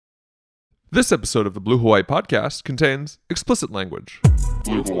This episode of the Blue Hawaii podcast contains explicit language.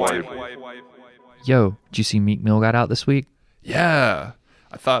 Blue Hawaii. Yo, did you see Meek Mill got out this week? Yeah,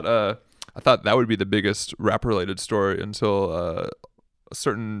 I thought that would be the biggest rap-related story until a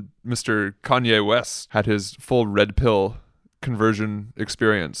certain Mr. Kanye West had his full red pill conversion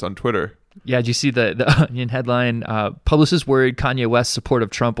experience on Twitter. Yeah, did you see the Onion headline? Publicists worried Kanye West's support of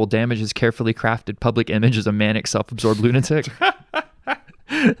Trump will damage his carefully crafted public image as a manic, self-absorbed lunatic.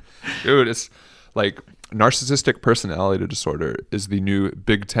 Dude, it's like narcissistic personality disorder is the new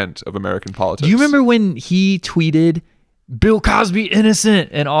big tent of American politics. Do you remember when he tweeted, "Bill Cosby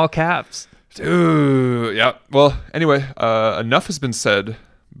innocent" in all caps? Dude, yeah. Well, anyway, enough has been said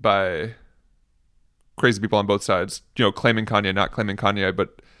by crazy people on both sides, claiming Kanye, not claiming Kanye,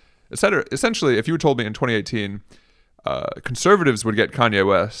 but etc. Essentially, if you had told me in 2018 conservatives would get Kanye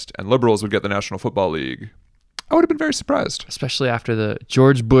West and liberals would get the National Football League, I would have been very surprised. Especially after the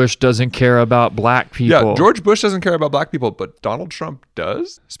George Bush doesn't care about black people. Yeah, George Bush doesn't care about black people, but Donald Trump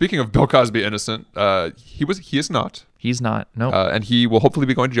does. Speaking of Bill Cosby innocent, he is not. He's not. No. And he will hopefully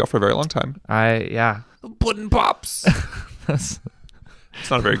be going to jail for a very long time. Yeah. Puddin' Pops. It's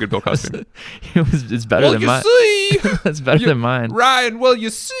not a very good Bill Cosby. It's better than mine. It's better than mine. Ryan, well,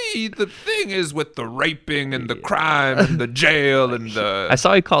 you see, the thing is with the raping and the crime and the jail and the... I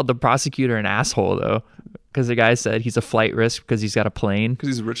saw he called the prosecutor an asshole, though. Because the guy said he's a flight risk because he's got a plane. Because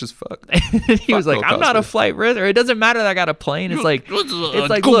he's rich as fuck. He was like, I'm not a flight risk, or it doesn't matter that I got a plane. It's like,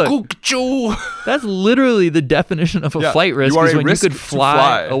 look, that's literally the definition of a flight risk, is when you could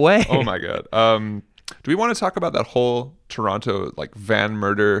fly away. Oh my God. Do we want to talk about that whole Toronto van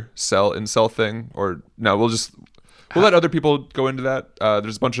murder incel thing? Or no, we'll let other people go into that.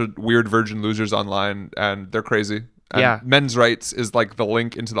 There's a bunch of weird virgin losers online and they're crazy. And men's rights is like the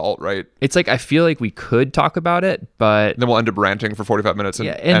link into the alt-right. It's like, I feel like we could talk about it, but then we'll end up ranting for 45 minutes.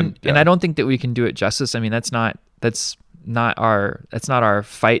 And I don't think that we can do it justice. I mean, that's not our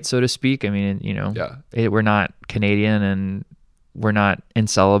fight, so to speak. I mean, we're not Canadian and we're not in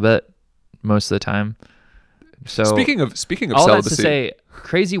celibate most of the time. So speaking of all celibacy, that's to say,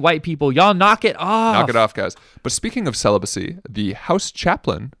 crazy white people, y'all knock it off. Knock it off, guys. But speaking of celibacy, the House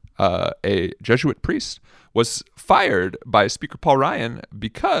chaplain, a Jesuit priest, was fired by Speaker Paul Ryan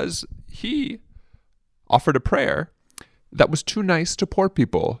because he offered a prayer that was too nice to poor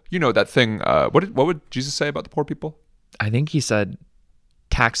people. You know that thing. What would Jesus say about the poor people? I think he said,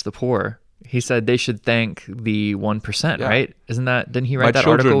 tax the poor. He said they should thank the 1%, right? Didn't he write that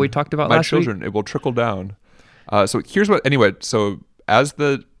article we talked about last week? It will trickle down. So here's what, anyway, so as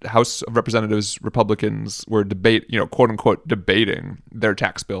the House of Representatives Republicans were quote unquote debating their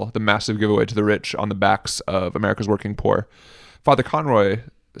tax bill, the massive giveaway to the rich on the backs of America's working poor, Father Conroy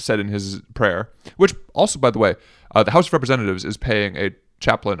said in his prayer, which also, by the way, the House of Representatives is paying a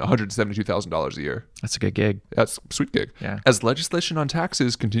chaplain $172,000 a year. That's a good gig. That's a sweet gig. Yeah. As legislation on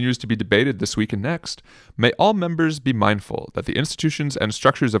taxes continues to be debated this week and next, may all members be mindful that the institutions and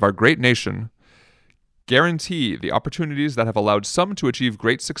structures of our great nation guarantee the opportunities that have allowed some to achieve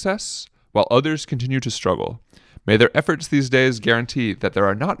great success while others continue to struggle. May their efforts these days guarantee that there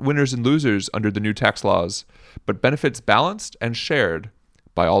are not winners and losers under the new tax laws, but benefits balanced and shared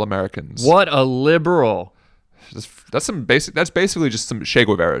by all Americans. What a liberal. That's basically just some Che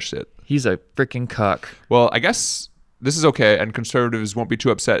Guevara shit. He's a freaking cuck. Well, I guess this is okay, and conservatives won't be too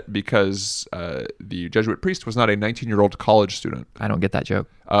upset because the Jesuit priest was not a 19-year-old college student. I don't get that joke.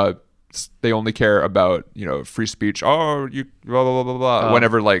 They only care about free speech. Oh, you blah blah blah blah. Oh.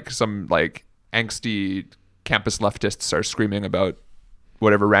 Whenever some angsty campus leftists are screaming about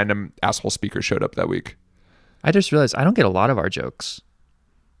whatever random asshole speaker showed up that week. I just realized I don't get a lot of our jokes.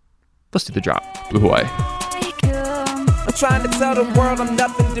 Let's do the drop. Blue Hawaii. I'm trying to tell the world I'm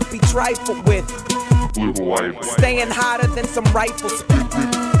nothing to be trifled with. Blue Hawaii. Staying hotter than some rifles.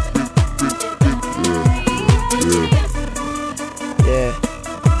 Yeah.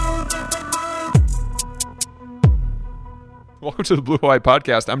 Welcome to the Blue Hawaii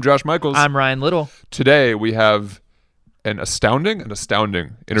podcast. I'm Josh Michaels. I'm Ryan Little. Today we have an astounding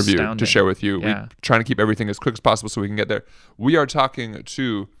interview to share with you. Yeah. We're trying to keep everything as quick as possible so we can get there. We are talking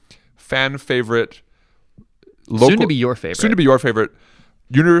to fan favorite, soon to be your favorite,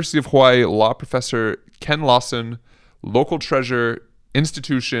 University of Hawaii law professor Ken Lawson, local treasure,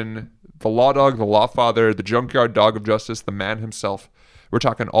 institution, the law dog, the Lawfather, the junkyard dog of justice, the man himself. We're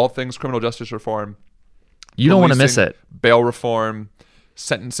talking all things criminal justice reform. You don't want to miss it. Bail reform,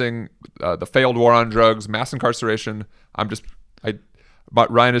 sentencing, the failed war on drugs, mass incarceration.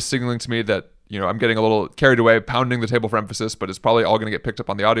 But Ryan is signaling to me that I'm getting a little carried away, pounding the table for emphasis, but it's probably all going to get picked up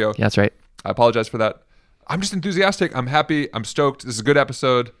on the audio. Yeah, that's right. I apologize for that. I'm just enthusiastic. I'm happy. I'm stoked. This is a good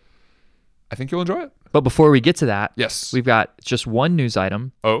episode. I think you'll enjoy it. But before we get to that, yes, we've got just one news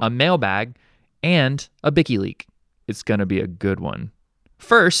item, a mailbag, and a Bikileak. It's going to be a good one.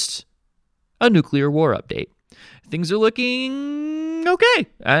 First, a nuclear war update. Things are looking okay.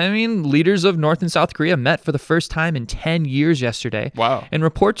 I mean, leaders of North and South Korea met for the first time in 10 years yesterday. Wow. And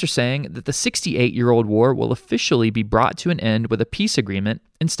reports are saying that the 68-year-old war will officially be brought to an end with a peace agreement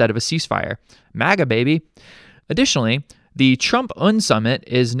instead of a ceasefire. MAGA, baby. Additionally, the Trump-UN summit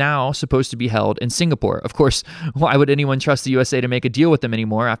is now supposed to be held in Singapore. Of course, why would anyone trust the USA to make a deal with them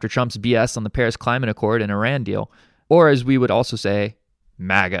anymore after Trump's BS on the Paris Climate Accord and Iran deal? Or as we would also say,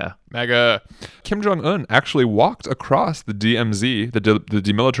 MAGA. MAGA. Kim Jong-un actually walked across the DMZ, the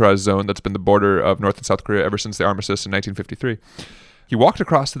demilitarized zone that's been the border of North and South Korea ever since the armistice in 1953. He walked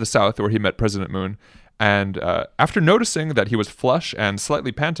across to the south where he met President Moon, and after noticing that he was flush and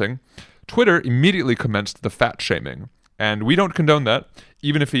slightly panting, Twitter immediately commenced the fat shaming. And we don't condone that,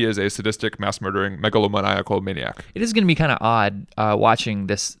 even if he is a sadistic, mass-murdering, megalomaniacal maniac. It is going to be kind of odd watching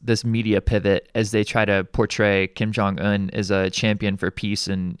this media pivot as they try to portray Kim Jong-un as a champion for peace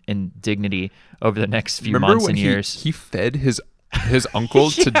and dignity over the next few months and years. He fed his uncle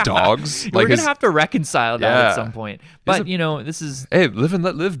to dogs? We're going to have to reconcile that at some point. But, this is... Hey, live and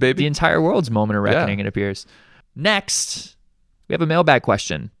let live, baby. The entire world's moment of reckoning, it appears. Next, we have a mailbag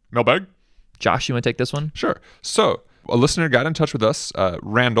question. Mailbag? Josh, you want to take this one? Sure. So... a listener got in touch with us,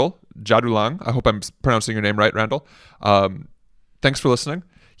 Randall Jadulang. I hope I'm pronouncing your name right, Randall. Thanks for listening.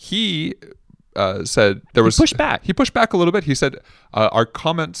 He said there was... He pushed back. He pushed back a little bit. He said our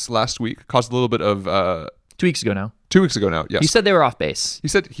comments last week caused a little bit of... 2 weeks ago now. 2 weeks ago now, yes. He said they were off base. He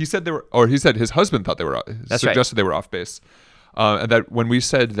said they were... Or he said his husband thought they were... suggested they were off base. And that when we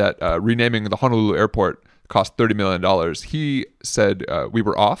said that renaming the Honolulu airport cost $30 million, he said we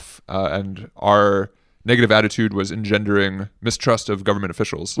were off and our... negative attitude was engendering mistrust of government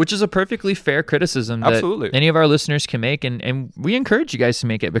officials. Which is a perfectly fair criticism that any of our listeners can make. And we encourage you guys to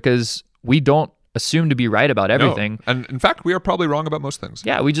make it because we don't assume to be right about everything. No. And in fact, we are probably wrong about most things.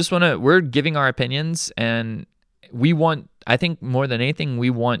 Yeah, we just we're giving our opinions and I think more than anything,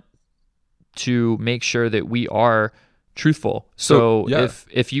 we want to make sure that we are truthful. So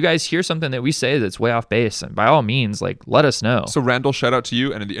if you guys hear something that we say that's way off base, by all means, let us know. So Randall, shout out to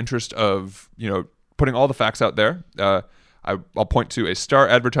you. And in the interest of, putting all the facts out there, I'll point to a Star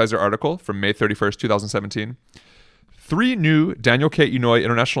Advertiser article from May 31st, 2017. 3 new Daniel K. Inouye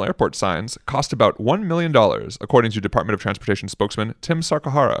International Airport signs cost about $1 million, according to Department of Transportation spokesman Tim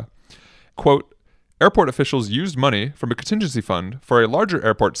Sarkahara. Quote, airport officials used money from a contingency fund for a larger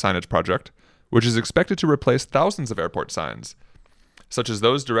airport signage project, which is expected to replace thousands of airport signs, such as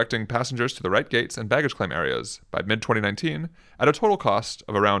those directing passengers to the right gates and baggage claim areas by mid-2019 at a total cost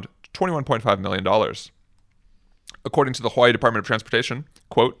of around $21.5 million. According to the Hawaii Department of Transportation,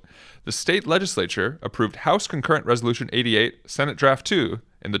 quote, the state legislature approved House Concurrent Resolution 88, Senate Draft 2,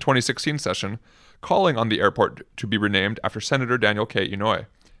 in the 2016 session, calling on the airport to be renamed after Senator Daniel K. Inouye.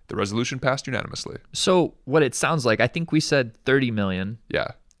 The resolution passed unanimously. So what it sounds like, I think we said $30 million.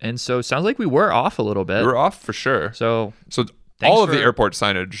 Yeah. And so it sounds like we were off a little bit. We were off for sure. So all of the airport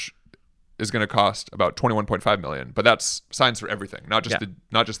signage is going to cost about $21.5 million, but that's signs for everything, not just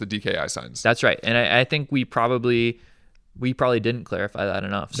the DKI signs. That's right, and I think we probably didn't clarify that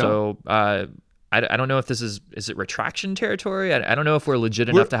enough. No. So I don't know if this is it retraction territory. I don't know if we're legit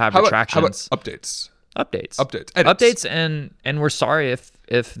enough to have retractions. How about updates? Updates, and we're sorry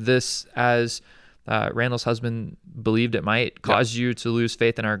if this, as Randall's husband believed it might cause you to lose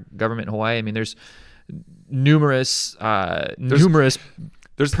faith in our government in Hawaii. I mean, there's numerous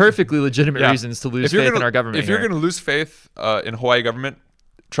perfectly legitimate reasons to lose faith in our government. If you're going to lose faith in Hawaii government,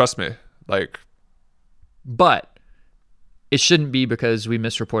 trust me, But it shouldn't be because we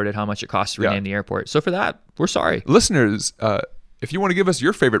misreported how much it costs to rename the airport. So for that, we're sorry. Listeners, if you want to give us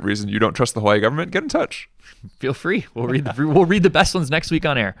your favorite reason you don't trust the Hawaii government, get in touch. Feel free. We'll read the best ones next week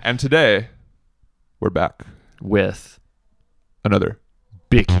on air. And today, we're back with another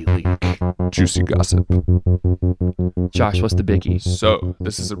Bikileak. Juicy gossip. Josh, what's the Bicky? So,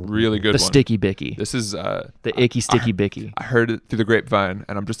 this is a really good one. The sticky Bicky. This is... the icky, sticky Bicky. I heard it through the grapevine,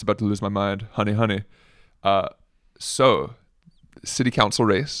 and I'm just about to lose my mind. Honey. So, city council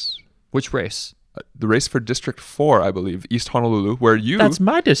race. Which race? The race for District 4, I believe, East Honolulu, where you... That's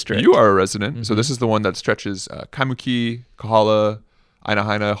my district. You are a resident. Mm-hmm. So, this is the one that stretches Kaimuki, Kahala,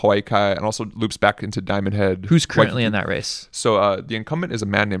 Ainahaina, Hawaii Kai, and also loops back into Diamond Head. Who's currently in that race? So the incumbent is a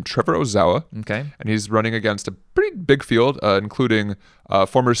man named Trevor Ozawa. Okay. And he's running against a pretty big field, including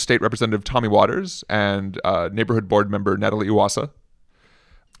former state representative Tommy Waters and neighborhood board member Natalie Iwasa.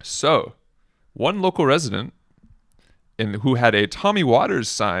 So one local resident who had a Tommy Waters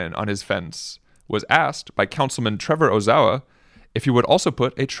sign on his fence, was asked by Councilman Trevor Ozawa if he would also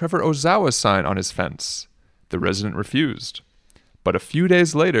put a Trevor Ozawa sign on his fence. The resident refused. But a few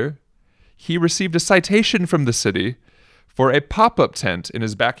days later, he received a citation from the city for a pop-up tent in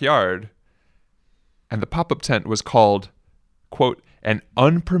his backyard. And the pop-up tent was called, quote, an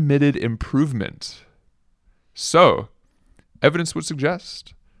unpermitted improvement. So, evidence would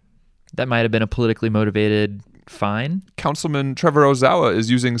suggest that might have been a politically motivated fine. Councilman Trevor Ozawa is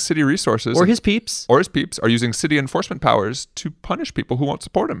using city resources. Or his peeps are using city enforcement powers to punish people who won't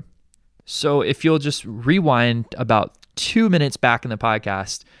support him. So if you'll just rewind about 2 minutes back in the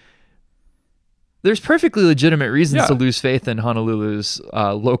podcast, there's perfectly legitimate reasons to lose faith in Honolulu's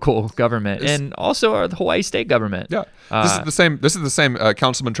local government and also the Hawaii state government. Yeah, this is the same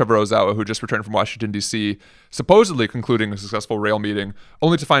Councilman Trevor Ozawa who just returned from Washington, D.C., supposedly concluding a successful rail meeting,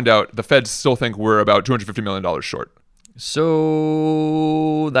 only to find out the feds still think we're about $250 million short.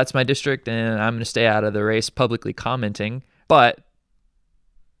 So that's my district, and I'm going to stay out of the race publicly commenting. But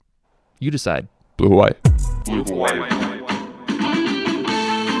you decide. Blue Hawaii. Blue Hawaii.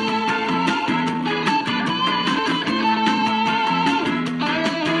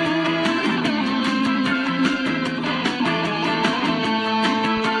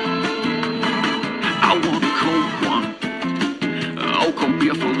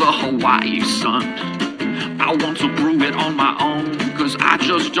 For the Hawaii sun, I want to brew it on my own, cause I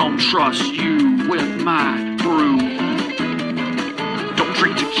just don't trust you with my brew. Don't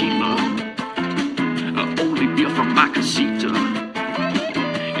drink tequila, only beer from my casita.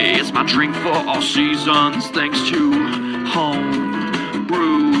 It's my drink for all seasons, thanks to home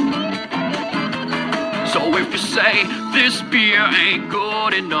brew. So if you say this beer ain't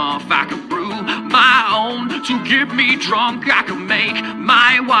good enough, I can brew my own to get me drunk. I can make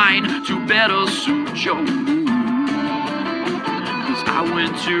my wine to better suit your mood, cause I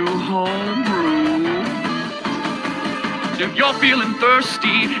went to homebrew. If you're feeling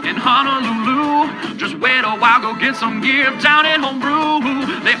thirsty in Honolulu, just wait a while, go get some gear down at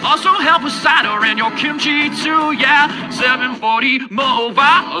Homebrew. They also help with cider and your kimchi too, yeah. 740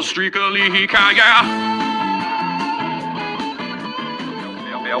 Mova, a streak of Lihika, yeah.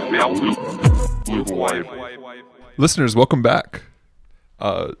 Listeners, welcome back.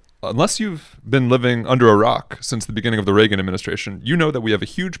 Unless you've been living under a rock since the beginning of the Reagan administration, you know that we have a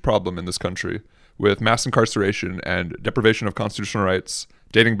huge problem in this country with mass incarceration and deprivation of constitutional rights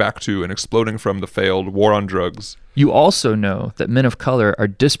dating back to and exploding from the failed war on drugs. You also know that men of color are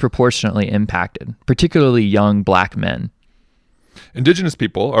disproportionately impacted, particularly young black men. Indigenous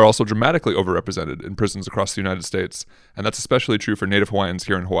people are also dramatically overrepresented in prisons across the United States, and that's especially true for Native Hawaiians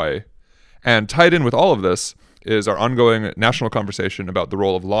here in Hawaii. And tied in with all of this is our ongoing national conversation about the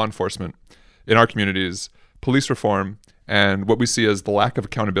role of law enforcement in our communities, police reform, and what we see as the lack of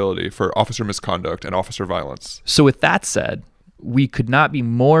accountability for officer misconduct and officer violence. So with that said, we could not be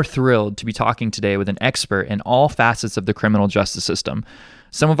more thrilled to be talking today with an expert in all facets of the criminal justice system.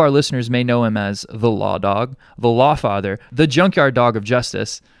 Some of our listeners may know him as the Law Dog, the Lawfather, the Junkyard Dog of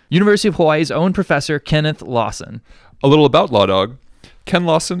Justice, University of Hawaii's own Professor Ken Lawson. A little about Law Dog. Ken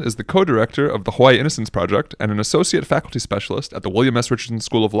Lawson is the co-director of the Hawaii Innocence Project and an associate faculty specialist at the William S. Richardson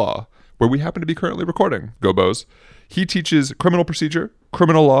School of Law, where we happen to be currently recording. Go Bows. He teaches criminal procedure,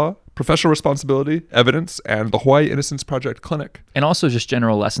 criminal law, professional responsibility, evidence, and the Hawaii Innocence Project Clinic. And also just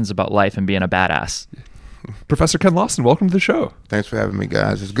general lessons about life and being a badass. Professor Ken Lawson, welcome to the show. Thanks for having me,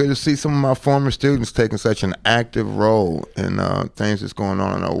 guys. It's good to see some of my former students taking such an active role in things that's going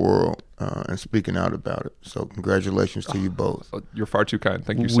on in our world and speaking out about it. So congratulations to you both. You're far too kind.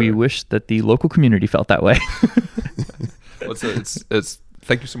 Thank you, sir. We wish that the local community felt that way. It's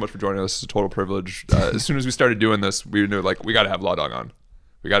thank you so much for joining us. It's a total privilege. As soon as we started doing this, we knew we got to have Law Dog on.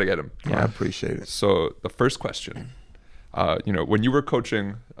 We got to get him. Yeah, I appreciate it. So the first question, when you were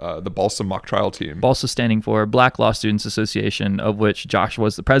coaching the BALSA mock trial team. BALSA standing for Black Law Students Association, of which Josh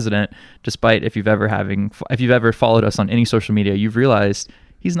was the president. Despite if you've ever followed us on any social media, you've realized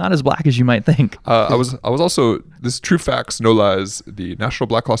he's not as black as you might think. I was also, this is true facts, no lies, the National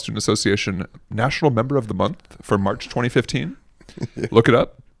Black Law Student Association National Member of the Month for March 2015. Look it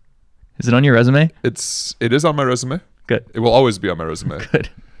up. Is it on your resume? It is on my resume. Good. It will always be on my resume. Good.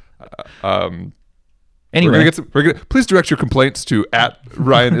 Anyway, please direct your complaints to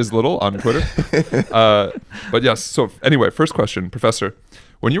 @RyanIsLittle on Twitter. But yes, so anyway, first question, Professor.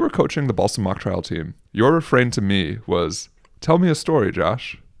 When you were coaching the BALSA mock trial team, your refrain to me was, "Tell me a story,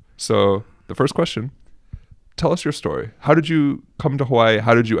 Josh." So the first question, tell us your story. How did you come to Hawaii?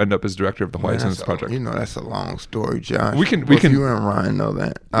 How did you end up as director of the Hawaii Innocence Project? You know, that's a long story, Josh. We can. You and Ryan know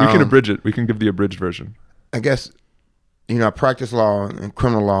that. We can abridge it. We can give the abridged version. I guess I practiced law and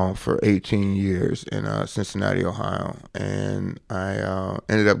criminal law for 18 years in Cincinnati, Ohio, and I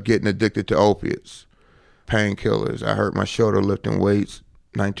ended up getting addicted to opiates, painkillers. I hurt my shoulder lifting weights,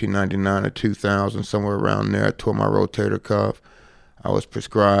 1999 or 2000, somewhere around there. I tore my rotator cuff. I was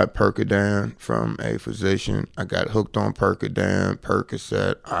prescribed Percodan from a physician. I got hooked on Percodan,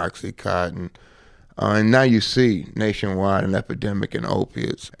 Percocet, Oxycontin. And now you see nationwide an epidemic in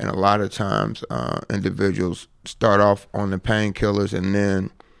opiates. And a lot of times individuals start off on the painkillers and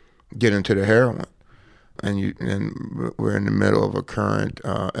then get into the heroin. And we're in the middle of a current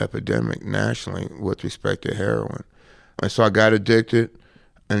epidemic nationally with respect to heroin. And so I got addicted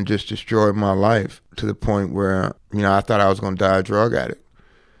and just destroyed my life to the point where, I thought I was going to die a drug addict.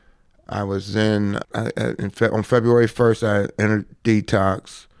 I was on February 1st, I entered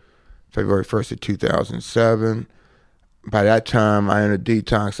detox, February 1st of 2007. By that time, I entered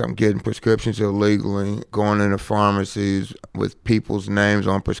detox. I'm getting prescriptions illegally, going into pharmacies with people's names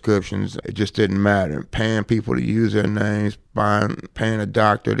on prescriptions. It just didn't matter. Paying people to use their names, paying a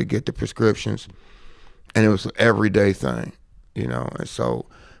doctor to get the prescriptions. And it was an everyday thing, And so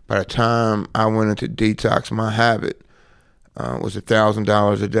by the time I went into detox, my habit was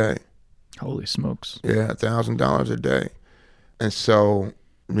 $1,000 a day. Holy smokes. Yeah, $1,000 a day. And so,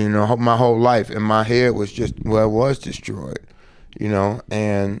 my whole life in my head was it was destroyed,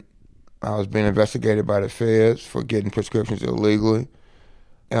 and I was being investigated by the feds for getting prescriptions illegally.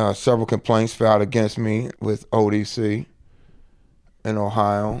 Several complaints filed against me with ODC in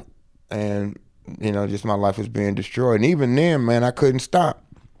Ohio, and, just my life was being destroyed. And even then, man, I couldn't stop.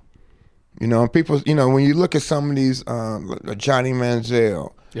 And people, when you look at some of these, Johnny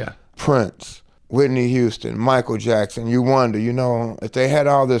Manziel, Prince, Whitney Houston, Michael Jackson, you wonder, if they had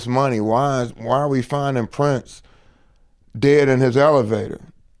all this money, why are we finding Prince dead in his elevator,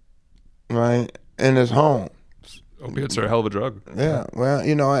 right, in his home? Opiates are a hell of a drug. Yeah, well,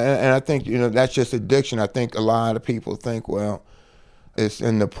 and I think, that's just addiction. I think a lot of people think, well, it's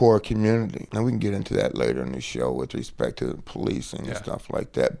in the poor community. Now, we can get into that later in the show with respect to policing and stuff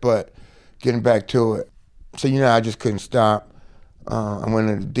like that. But getting back to it, so, I just couldn't stop. I went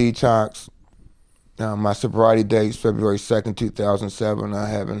into detox. My sobriety date's February 2nd, 2007. I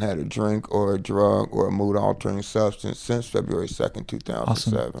haven't had a drink or a drug or a mood-altering substance since February 2nd,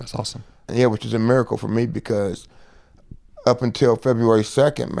 2007. Awesome. That's awesome. Yeah, which is a miracle for me because up until February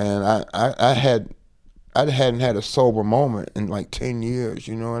 2nd, man, I hadn't had a sober moment in like 10 years.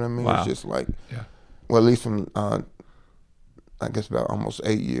 You know what I mean? Wow. It's just like, well, at least from, I guess about almost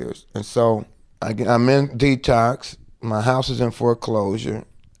 8 years. And so I'm in detox. My house is in foreclosure.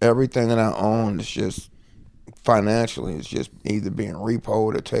 Everything that I own is just financially, it's just either being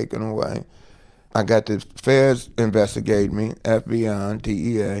repoed or taken away. I got the feds investigate me, FBI,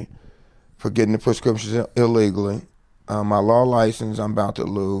 DEA, for getting the prescriptions illegally. My law license I'm about to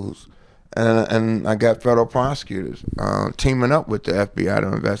lose. And I got federal prosecutors teaming up with the FBI to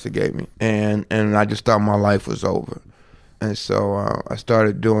investigate me. And I just thought my life was over. And so I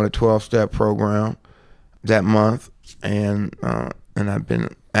started doing a 12-step program that month, and I've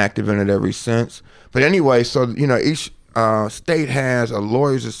been active in it ever since. But anyway, so, each state has a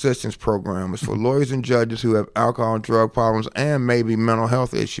lawyer's assistance program. It's for lawyers and judges who have alcohol and drug problems and maybe mental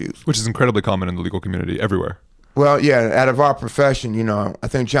health issues. Which is incredibly common in the legal community everywhere. Well, yeah, out of our profession, I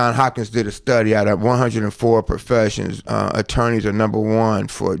think John Hopkins did a study. Out of 104 professions, attorneys are number one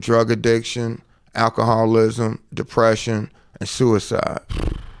for drug addiction, alcoholism, depression, and suicide.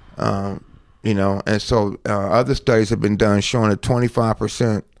 And so other studies have been done showing that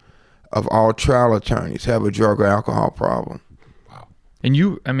 25% of all trial attorneys have a drug or alcohol problem. Wow.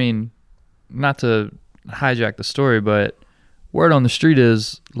 And not to hijack the story, but word on the street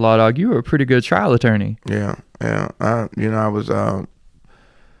is, Law Dog, you were a pretty good trial attorney. Yeah. I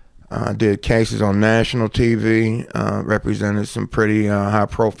did cases on national TV, represented some pretty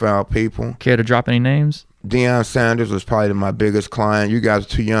high-profile people. Care to drop any names? Deion Sanders was probably my biggest client. You guys are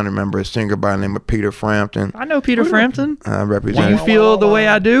too young to remember a singer by the name of Peter Frampton. I know Peter Frampton. I represented. Do you feel the way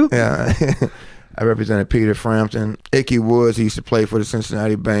I do? Yeah. I represented Peter Frampton. Ickey Woods, he used to play for the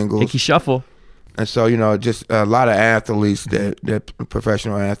Cincinnati Bengals. Ickey Shuffle. And so, just a lot of athletes, that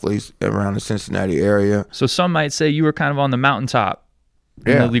professional athletes around the Cincinnati area. So some might say you were kind of on the mountaintop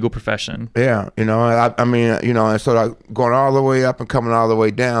in the legal profession. Yeah, and so going all the way up and coming all the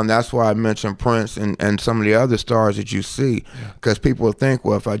way down, that's why I mentioned Prince and some of the other stars that you see. Because people will think,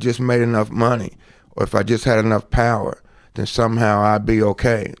 well, if I just made enough money or if I just had enough power, then somehow I'd be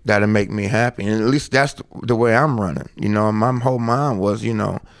okay. That'd make me happy. And at least that's the way I'm running. My whole mind was,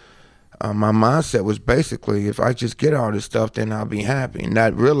 my mindset was basically, if I just get all this stuff, then I'll be happy.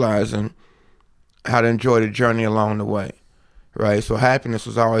 Not realizing how to enjoy the journey along the way. right? So happiness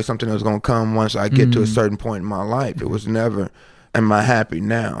was always something that was going to come once I get to a certain point in my life. It was never, am I happy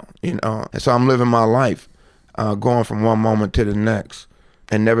now, you know? And so I'm living my life, going from one moment to the next,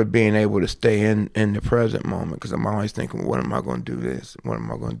 and never being able to stay in the present moment, because I'm always thinking, what am I going to do this? What am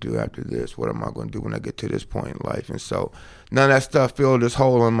I going to do after this? What am I going to do when I get to this point in life? And so none of that stuff filled this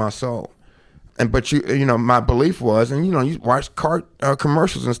hole in my soul. But you know, my belief was, and you know, you watch car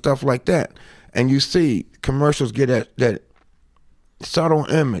commercials and stuff like that, and you see commercials get that subtle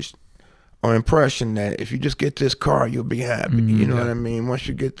image or impression that if you just get this car, you'll be happy. You know what I mean? Once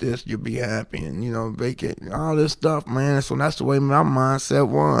you get this, you'll be happy, and you know, vacate all this stuff, man. So that's the way my mindset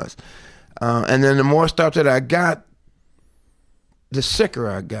was. And then the more stuff that I got, the sicker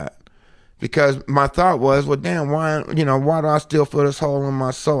I got, because my thought was, well, damn, why do I still feel this hole in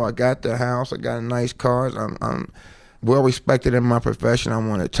my soul? I got the house, I got nice cars, I'm well respected in my profession. I'm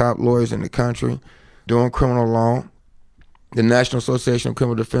one of the top lawyers in the country doing criminal law. The National Association of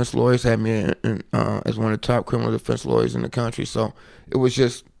Criminal Defense Lawyers had me as one of the top criminal defense lawyers in the country. So it was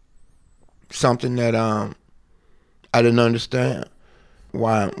just something that I didn't understand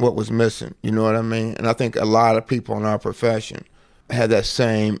what was missing. You know what I mean? And I think a lot of people in our profession had that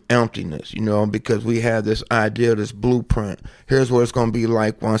same emptiness, you know, because we had this idea, this blueprint. Here's what it's going to be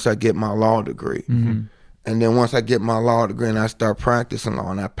like once I get my law degree. And then once I get my law degree and I start practicing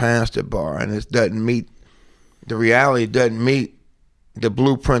law and I pass the bar, and it doesn't meet, the reality doesn't meet the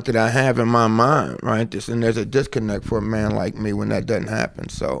blueprint that I have in my mind, right? And there's a disconnect for a man like me when that doesn't happen.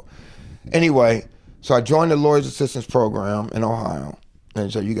 So anyway, so I joined the Lawyers Assistance Program in Ohio.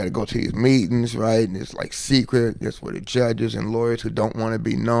 And so you got to go to these meetings, right? And it's like secret. It's where the judges and lawyers who don't want to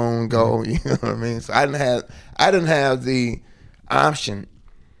be known go. You know what I mean? So I didn't have the option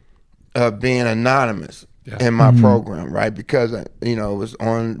of being anonymous in my program, right? Because it was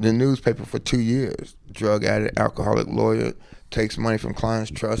on the newspaper for 2 years. Drug addict, alcoholic lawyer, takes money from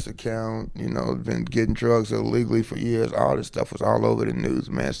clients' trust account. You know, been getting drugs illegally for years. All this stuff was all over the news,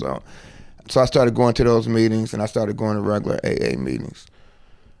 man. So I started going to those meetings, and I started going to regular AA meetings.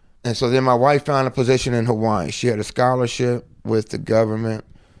 And so then my wife found a position in Hawaii. She had a scholarship with the government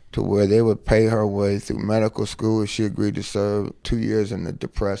to where they would pay her way through medical school if she agreed to serve 2 years in the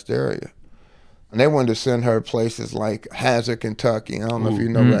depressed area. And they wanted to send her places like Hazard, Kentucky. I don't know if you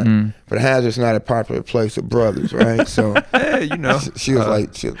know that, but Hazard's not a popular place with brothers, right? So hey, you know, she was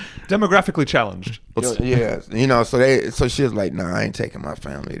like, demographically challenged. Yeah, you know, so she was like, nah, I ain't taking my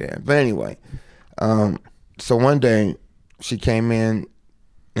family there. But anyway, so one day she came in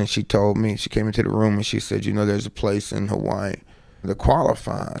and she told me, she came into the room and she said, you know, there's a place in Hawaii that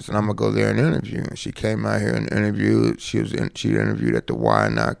qualifies, and I'm gonna go there and interview. And she came out here and interviewed. She interviewed at the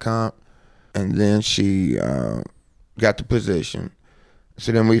Y Comp. And then she got the position.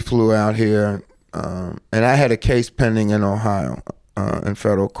 So then we flew out here, and I had a case pending in Ohio in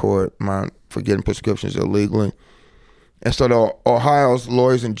federal court for getting prescriptions illegally. And so the Ohio's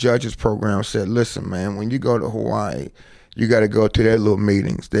Lawyers and Judges program said, listen, man, when you go to Hawaii, you got to go to their little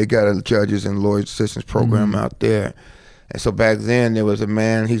meetings. They got a Judges and Lawyers Assistance program out there. And so back then there was a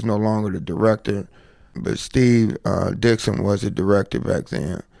man, he's no longer the director, but Steve Dixon was the director back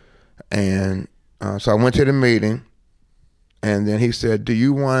then. And so I went to the meeting, and then he said, do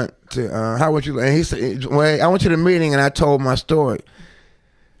you want to, how would you, and he said, well, I went to the meeting and I told my story.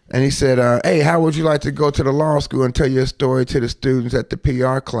 And he said, hey, how would you like to go to the law school and tell your story to the students at the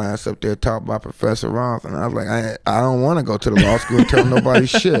PR class up there taught by Professor Roth? And I was like, I don't want to go to the law school and tell nobody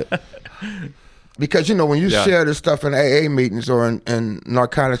shit. Because, you know, when you share this stuff in AA meetings or in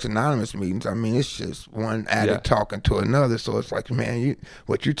Narcotics Anonymous meetings, I mean, it's just one addict talking to another. So it's like, man,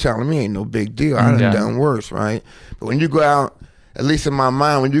 what you telling me ain't no big deal. I done worse, right? But when you go out, at least in my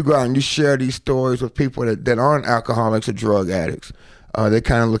mind, when you go out and you share these stories with people that aren't alcoholics or drug addicts, they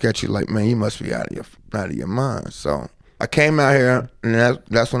kind of look at you like, man, you must be out of your mind. So I came out here, and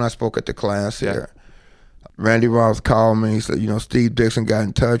that's when I spoke at the class here. Randy Roth called me. He said, you know, Steve Dixon got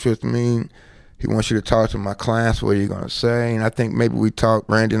in touch with me. He wants you to talk to my class. What are you going to say? And I think maybe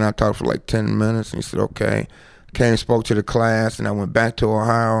Randy and I talked for like 10 minutes. And he said, okay. Came and spoke to the class, and I went back to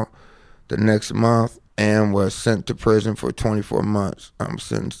Ohio the next month and was sent to prison for 24 months. I'm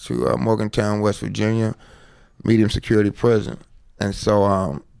sentenced to Morgantown, West Virginia, medium security prison. And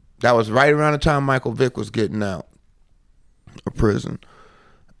so that was right around the time Michael Vick was getting out of prison.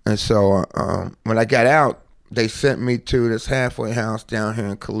 And so when I got out, they sent me to this halfway house down here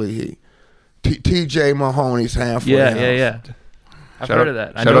in Kalihi. TJ Mahoney's halfway house. Yeah. I've heard of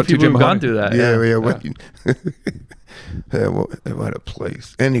that. I know people who've gone through that. Yeah. What a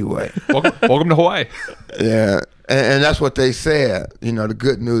place. Anyway. Welcome to Hawaii. Yeah. And that's what they said. You know, the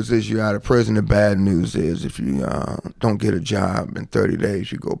good news is you're out of prison. The bad news is if you don't get a job in 30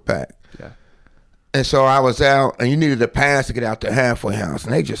 days, you go back. Yeah. And so I was out, and you needed a pass to get out the halfway house,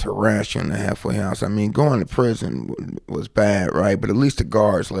 and they just harassed you in the halfway house. I mean, going to prison was bad, right? But at least the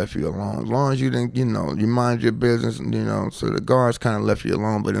guards left you alone. As long as you didn't, you mind your business, so the guards kind of left you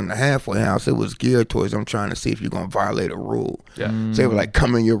alone. But in the halfway house, it was geared towards them trying to see if you're going to violate a rule. Yeah. So they were like,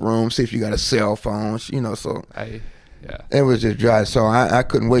 come in your room, see if you got a cell phone, so it was just dry. So I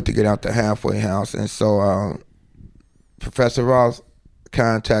couldn't wait to get out the halfway house. And so Professor Ross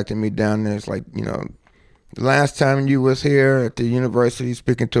contacted me down there. It's like, the last time you was here at the university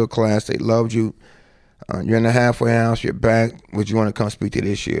speaking to a class, they loved you. You're in the halfway house, you're back. Would you want to come speak to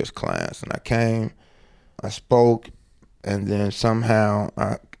this year's class? And I came, I spoke, and then somehow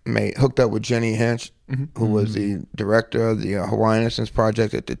I hooked up with Jenny Hinch, who was the director of the Hawaii Innocence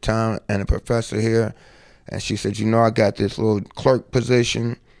Project at the time, and a professor here. And she said, I got this little clerk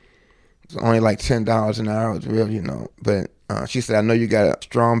position. It's only like $10 an hour. It was real, but she said, I know you got a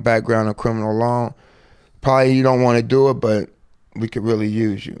strong background in criminal law. Probably you don't want to do it, but we could really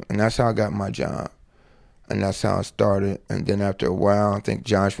use you. And that's how I got my job. And that's how I started. And then after a while, I think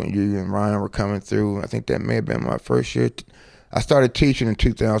Josh, when you and Ryan were coming through, I think that may have been my first year. I started teaching in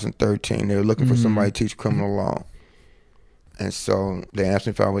 2013. They were looking for somebody to teach criminal law. And so they asked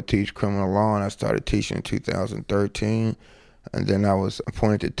me if I would teach criminal law, and I started teaching in 2013. And then I was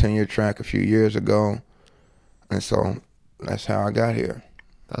appointed to tenure track a few years ago. And so that's how I got here.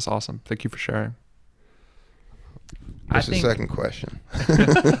 That's awesome. Thank you for sharing. What's the second question?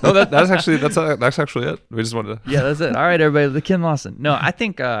 No, that's actually it. We just wanted to. Yeah, that's it. All right, everybody. The Ken Lawson. No, I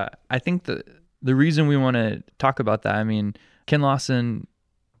think the reason we want to talk about that. I mean, Ken Lawson,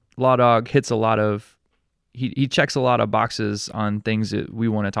 Law Dog, hits a lot of. He checks a lot of boxes on things that we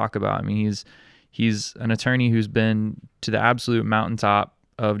want to talk about. I mean, he's an attorney who's been to the absolute mountaintop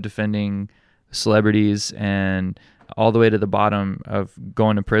of defending celebrities and all the way to the bottom of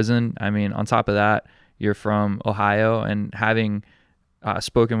going to prison. I mean, on top of that, you're from Ohio, and having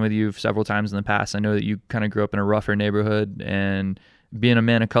spoken with you several times in the past, I know that you kind of grew up in a rougher neighborhood, and being a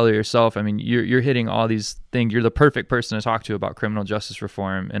man of color yourself, I mean, you're hitting all these things. You're the perfect person to talk to about criminal justice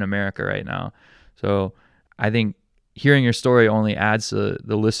reform in America right now. So I think hearing your story only adds to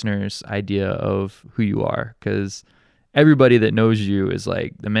the listener's idea of who you are, because everybody that knows you is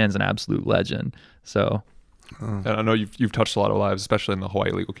like, the man's an absolute legend. So, and I know you've touched a lot of lives, especially in the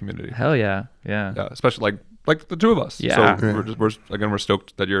Hawaii legal community. Hell yeah. Especially like the two of us. Yeah. So we're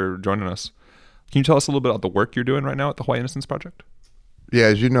stoked that you're joining us. Can you tell us a little bit about the work you're doing right now at the Hawaii Innocence Project? Yeah,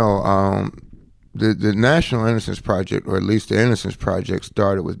 as you know, the National Innocence Project, or at least the Innocence Project,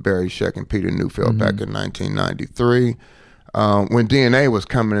 started with Barry Scheck and Peter Neufeld back in 1993, when DNA was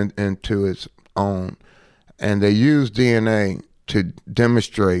coming into its own. And they used DNA to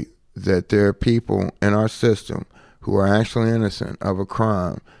demonstrate that there are people in our system who are actually innocent of a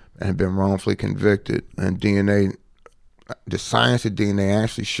crime and have been wrongfully convicted. And DNA, the science of DNA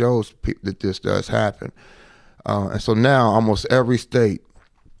actually shows that this does happen. And so now almost every state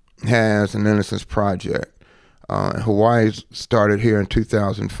has an Innocence Project. Hawaii started here in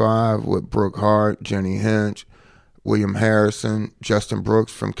 2005 with Brooke Hart, Jenny Hinch, William Harrison, Justin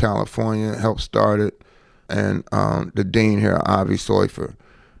Brooks from California helped start it, and the dean here, Avi Soifer.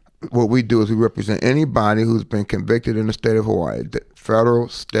 What we do is we represent anybody who's been convicted in the state of Hawaii, federal,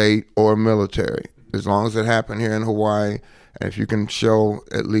 state, or military, as long as it happened here in Hawaii. And if you can show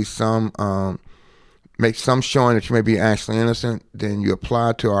at least some, make some showing that you may be actually innocent, then you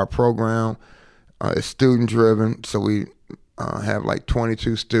apply to our program. It's student-driven, so we have like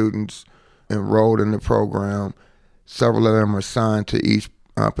 22 students enrolled in the program. Several of them are assigned to each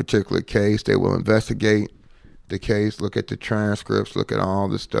particular case. They will investigate the case, look at the transcripts, look at all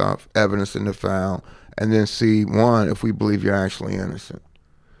the stuff, evidence in the file, and then see, one, if we believe you're actually innocent.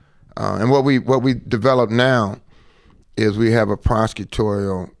 And what we develop now is we have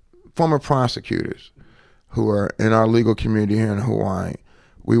former prosecutors who are in our legal community here in Hawaii.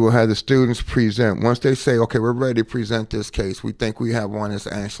 We will have the students present. Once they say, okay, we're ready to present this case, we think we have one that's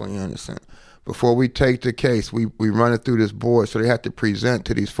actually innocent. Before we take the case, we run it through this board, so they have to present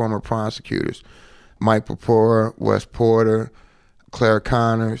to these former prosecutors. Mike Papora, Wes Porter, Claire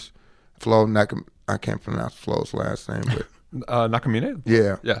Connors, Flo, I can't pronounce Flo's last name, but Nakamine?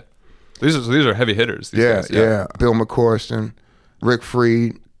 Yeah. These are heavy hitters. These guys. Yeah. Bill McCorson, Rick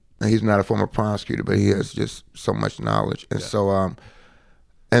Freed. He's not a former prosecutor, but he has just so much knowledge. And so,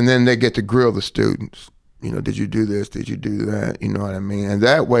 and then they get to grill the students. Did you do this? Did you do that? You know what I mean? And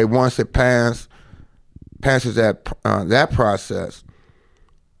that way, once it passed, passes that process,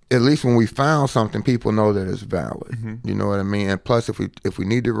 at least when we found something, people know that it's valid. You know what I mean? And plus, if we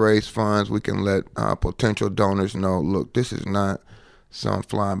need to raise funds, we can let potential donors know, look, this is not some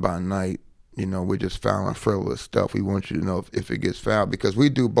fly-by-night, we're just filing frivolous stuff. We want you to know if it gets filed, because we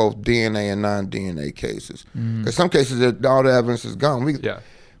do both DNA and non-DNA cases. Because some cases, all the evidence is gone.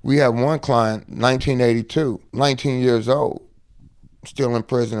 We have one client, 1982, 19 years old, still in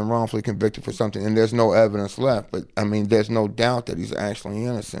prison and wrongfully convicted for something, and there's no evidence left. But, there's no doubt that he's actually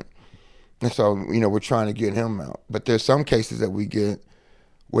innocent. And so, we're trying to get him out. But there's some cases that we get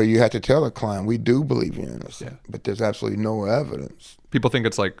where you have to tell a client, we do believe you're innocent, but there's absolutely no evidence. People think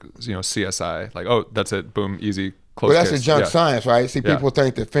it's like, CSI, like, oh, that's it, boom, easy, close Well, that's case. a junk science, right? See, people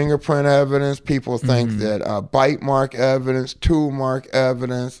think that fingerprint evidence, people think that bite mark evidence, tool mark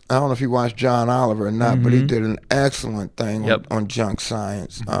evidence. I don't know if you watched John Oliver or not, but he did an excellent thing on junk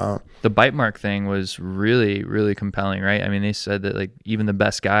science. The bite mark thing was really, really compelling, right? I mean, they said that like even the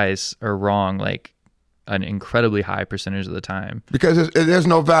best guys are wrong, like an incredibly high percentage of the time. Because there's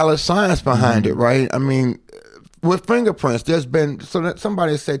no valid science behind it, right? I mean, with fingerprints, there's been, so that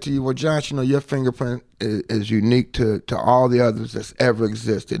somebody said to you, well, Josh, your fingerprint is unique to all the others that's ever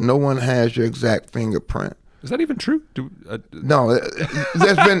existed. No one has your exact fingerprint. Is that even true? No,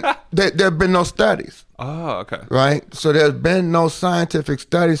 there've been no studies. Oh, okay. Right? So there's been no scientific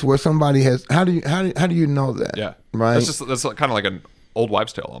studies where somebody has, how do you know that? Yeah. Right? That's kind of like an old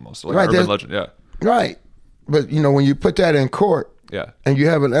wives' tale almost, like right, urban legend, Right. But, when you put that in court, and you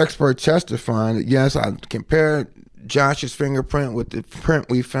have an expert testifying that, yes, I compared Josh's fingerprint with the print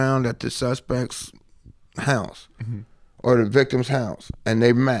we found at the suspect's house or the victim's house, and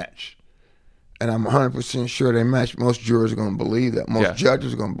they match. And I'm 100% sure they match. Most jurors are going to believe that. Most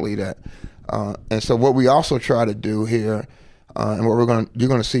judges are going to believe that. And so what we also try to do here, and what you're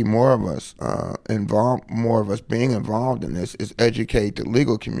going to see more of us being involved in this, is educate the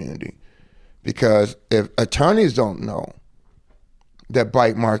legal community. Because if attorneys don't know that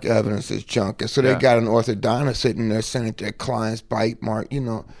bite mark evidence is junk, and so they got an orthodontist sitting there saying their client's bite mark,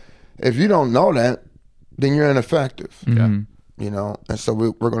 if you don't know that, then you're ineffective. And so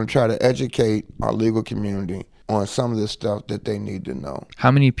we're going to try to educate our legal community on some of the stuff that they need to know.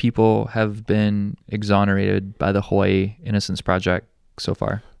 How many people have been exonerated by the Hawaii Innocence Project so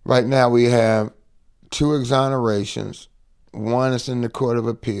far? Right now we have 2 exonerations. One is in the Court of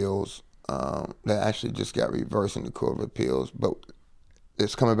Appeals. That actually just got reversed in the Court of Appeals, but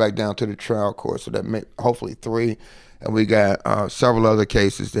it's coming back down to the trial court, so that may, hopefully 3. And we got several other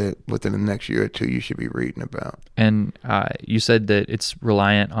cases that within the next year or 2 you should be reading about. And you said that it's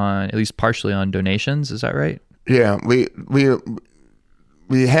reliant on, at least partially, on donations. Is that right? Yeah, we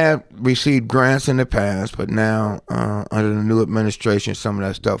have received grants in the past, but now under the new administration, some of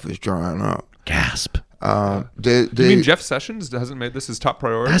that stuff is drying up. Gasp. You mean Jeff Sessions hasn't made this his top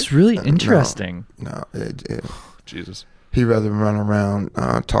priority? That's really interesting. No, Jesus. He'd rather run around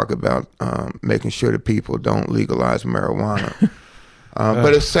talk about making sure that people don't legalize marijuana.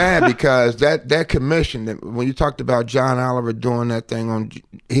 But it's sad because that commission, that when you talked about John Oliver doing that thing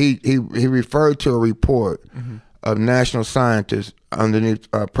he referred to a report of national scientists underneath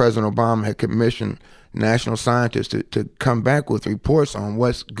President Obama had commissioned national scientists to come back with reports on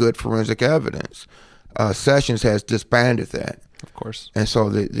what's good forensic evidence. Sessions has disbanded that. Of course. And so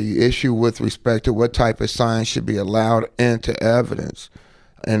the issue with respect to what type of science should be allowed into evidence,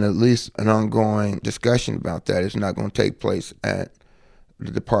 and at least an ongoing discussion about that, is not going to take place at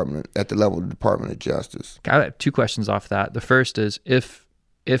the level of the Department of Justice. I have 2 questions off that. The first is if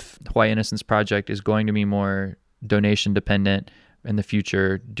the Hawaii Innocence Project is going to be more donation dependent in the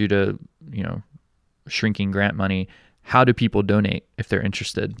future due to shrinking grant money, how do people donate if they're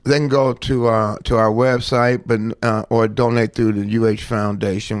interested? They can go to our website, or donate through the UH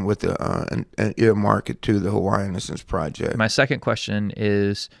Foundation with an earmark it to the Hawaii Innocence Project. My second question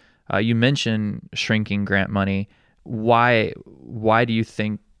is, you mentioned shrinking grant money. Why do you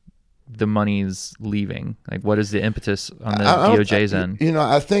think the money's leaving? Like, what is the impetus on the DOJ's end?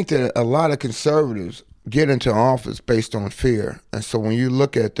 I think that a lot of conservatives get into office based on fear. And so when you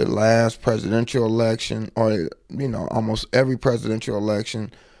look at the last presidential election, or almost every presidential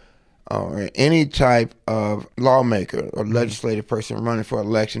election, or any type of lawmaker or legislative person running for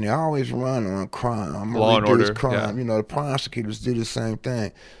election, they always run on crime. Law and order. Crime. Yeah. The prosecutors do the same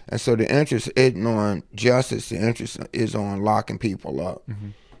thing. And so the interest isn't on justice, the interest is on locking people up.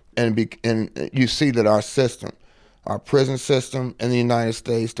 And you see that our prison system in the United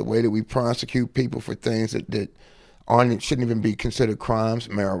States, the way that we prosecute people for things that shouldn't even be considered crimes,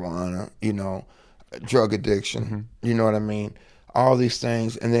 marijuana, drug addiction, you know what I mean? All these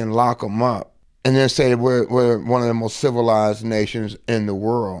things, and then lock them up and then say we're one of the most civilized nations in the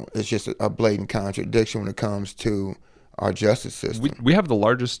world. It's just a blatant contradiction when it comes to our justice system. We have the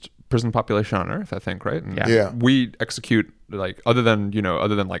largest prison population on earth, I think, right? And Yeah. we execute, like, other than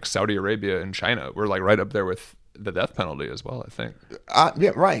like Saudi Arabia and China, we're like right up there with the death penalty as well, I think.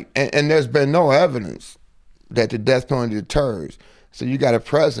 Yeah, right. And there's been no evidence that the death penalty deters. So you got a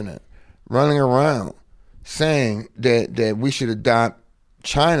president running around saying that we should adopt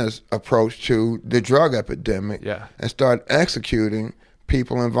China's approach to the drug epidemic and start executing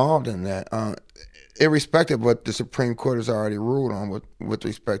people involved in that, irrespective of what the Supreme Court has already ruled on with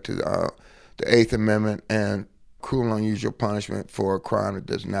respect to the Eighth Amendment and cruel and unusual punishment for a crime that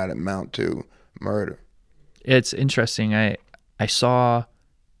does not amount to murder. It's interesting. I saw,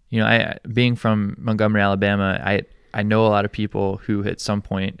 being from Montgomery, Alabama, I know a lot of people who at some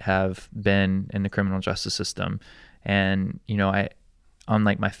point have been in the criminal justice system. And, on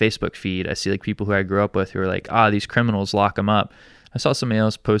like my Facebook feed, I see like people who I grew up with who are like, these criminals, lock them up. I saw somebody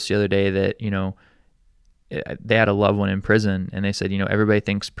else post the other day that, they had a loved one in prison, and they said, everybody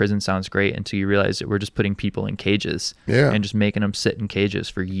thinks prison sounds great until you realize that we're just putting people in cages and just making them sit in cages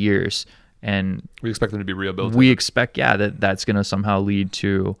for years. And we expect them to be rehabilitated. We expect, that's going to somehow lead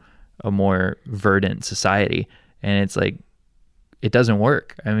to a more verdant society. And it's like, it doesn't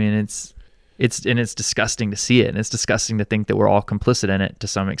work. I mean, it's disgusting to see it. And it's disgusting to think that we're all complicit in it to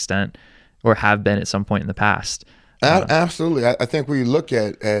some extent, or have been at some point in the past. Absolutely. I think we look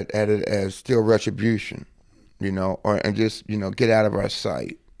at it as still retribution, and just, get out of our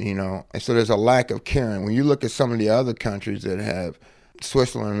sight, And so there's a lack of caring. When you look at some of the other countries that have,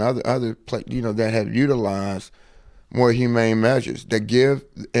 Switzerland and other places, that have utilized more humane measures that give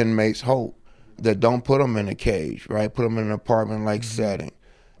inmates hope, that don't put them in a cage, right? Put them in an apartment-like setting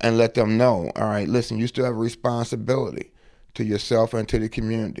and let them know, all right, listen, you still have a responsibility to yourself and to the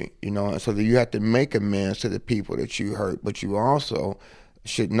community, and so that you have to make amends to the people that you hurt, but you also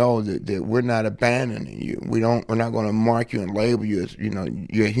should know that we're not abandoning you. We're not going to mark you and label you as,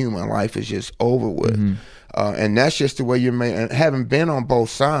 your human life is just over with. And that's just the way you're made, and having been on both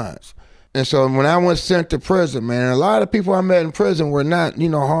sides. And so when I was sent to prison, man, a lot of people I met in prison were not,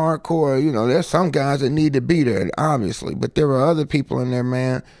 hardcore. There's some guys that need to be there, obviously, but there were other people in there,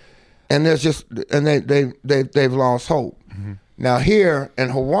 man, and they've lost hope. Now here in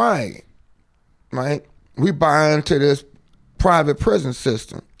Hawaii, right, we buy into this private prison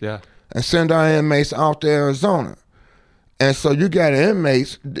system and send our inmates out to Arizona. And so you got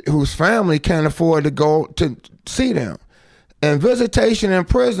inmates whose family can't afford to go to see them. And visitation in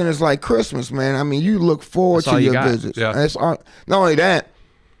prison is like Christmas, man. I mean, you look forward to your visits. Yeah. And it's not only that,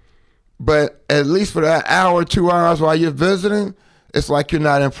 but at least for that hour, 2 hours while you're visiting, it's like you're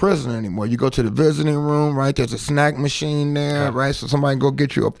not in prison anymore. You go to the visiting room, right? There's a snack machine there, right? So somebody can go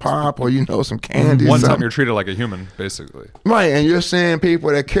get you a pop or, some candy. One time you're treated like a human, basically. Right, and you're seeing people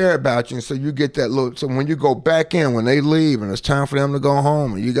that care about you, and so you get that little, so when you go back in, when they leave, and it's time for them to go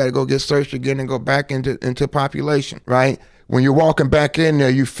home, and you got to go get searched again and go back into population, right? When you're walking back in there,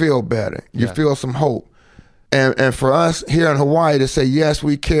 you feel better. You feel some hope. And for us here in Hawaii to say, yes,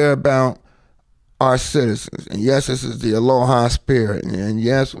 we care about our citizens, and yes, this is the aloha spirit, and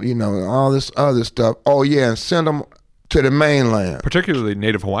yes, all this other stuff. Oh yeah, and send them to the mainland. Particularly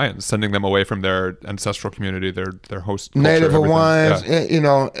Native Hawaiians, sending them away from their ancestral community, their host culture, Native Hawaiians,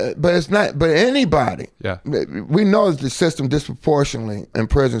 but it's not. But anybody. Yeah. We know that the system disproportionately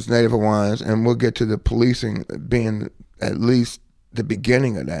imprisons Native Hawaiians, and we'll get to the policing being at least the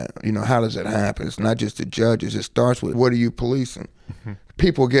beginning of that. How does it happen? It's not just the judges. It starts with, what are you policing?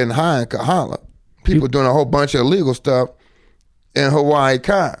 People getting high in Kahala. People doing a whole bunch of illegal stuff in Hawaii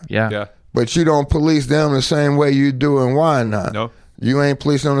Kai. Yeah. But you don't police them the same way you do in Waianae. No. You ain't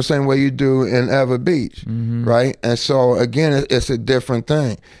policing them the same way you do in Ever Beach, right? And so, again, it's a different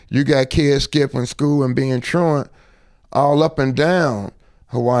thing. You got kids skipping school and being truant all up and down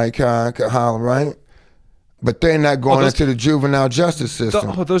Hawaii Kai, Kahala, right? But they're not going into the juvenile justice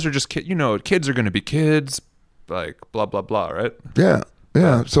system. Those are just kids. Kids are going to be kids, like blah, blah, blah, right? Yeah.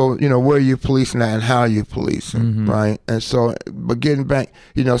 Yeah, so, where you policing that and how you policing, right? And so, but getting back,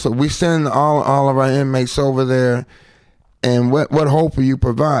 so we send all of our inmates over there, and what hope are you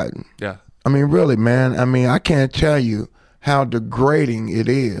providing? Yeah. I mean, really, man, I can't tell you how degrading it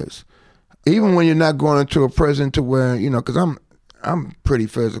is. Even when you're not going into a prison to where, because I'm pretty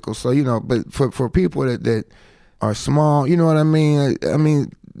physical, so, but for people that are small, you know what I mean? I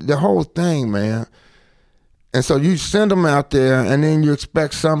mean, the whole thing, man. And so you send them out there, and then you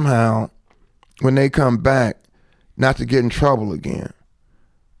expect somehow, when they come back, not to get in trouble again.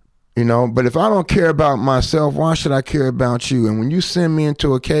 You know, but if I don't care about myself, why should I care about you? And when you send me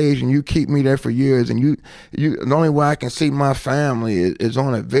into a cage and you keep me there for years, and you the only way I can see my family is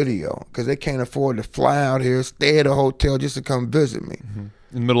on a video, because they can't afford to fly out here, stay at a hotel just to come visit me. Mm-hmm. In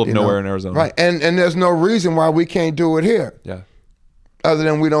the middle of nowhere in Arizona. Right, and there's no reason why we can't do it here. Yeah. Other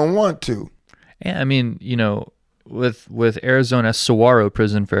than we don't want to. Yeah, I mean, you know, with Arizona Saguaro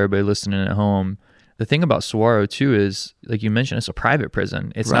prison, for everybody listening at home, the thing about Saguaro too is, like you mentioned, it's a private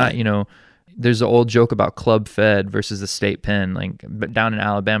prison. It's not, you know, there's an old joke about Club Fed versus the state pen. Like, but down in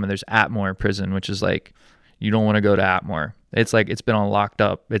Alabama, there's Atmore prison, which is like, you don't want to go to Atmore. It's like, it's been all locked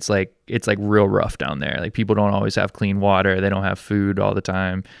up. It's like real rough down there. Like, people don't always have clean water. They don't have food all the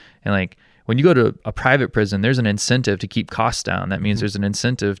time. And like, when you go to a private prison, there's an incentive to keep costs down. That means there's an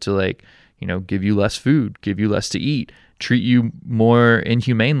incentive to, like, you know, give you less food, give you less to eat, treat you more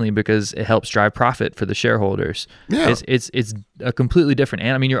inhumanely, because it helps drive profit for the shareholders. Yeah. It's a completely different.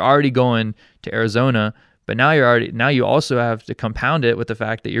 And I mean, you're already going to Arizona, but now you also have to compound it with the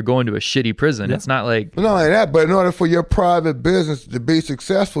fact that you're going to a shitty prison. Yeah. It's not like... Not only that, but in order for your private business to be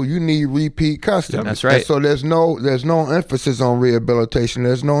successful, you need repeat customers. That's right. And so there's no emphasis on rehabilitation.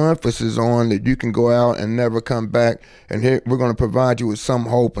 There's no emphasis on that you can go out and never come back, and here we're going to provide you with some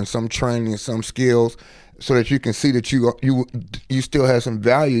hope and some training and some skills, so that you can see that you still have some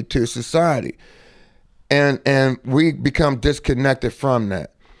value to society. And we become disconnected from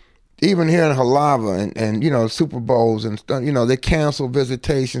that. Even here in Hawai and you know, Super Bowls and stuff, you know, they cancel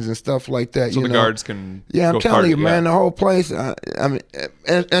visitations and stuff like that. So the guards can I'm telling you, man, the whole place. I mean,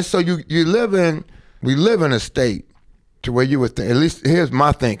 and so we live in a state to where you would think, at least here's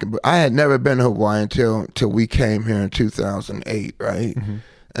my thinking, but I had never been to Hawaii until we came here in 2008, right? Mm-hmm.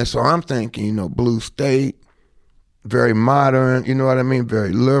 And so I'm thinking, you know, blue state, very modern, you know what I mean?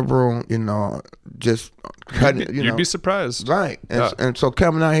 Very liberal, you know, just cutting, you know. You'd be surprised. Right. And so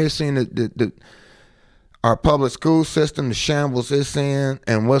coming out here, seeing our public school system, the shambles it's in,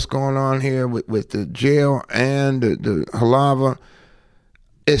 and what's going on here with the jail and the halava,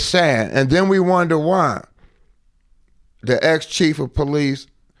 it's sad. And then we wonder why the ex-chief of police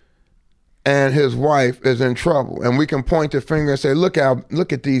and his wife is in trouble, and we can point the finger and say, look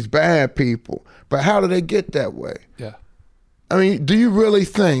at these bad people. But how do they get that way? Yeah. I mean, do you really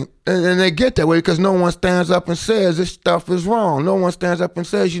think, and they get that way because no one stands up and says this stuff is wrong. No one stands up and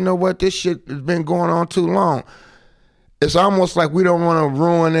says, you know what, this shit has been going on too long. It's almost like we don't want to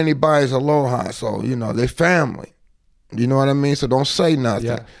ruin anybody's aloha, so, you know, they family. You know what I mean? So don't say nothing.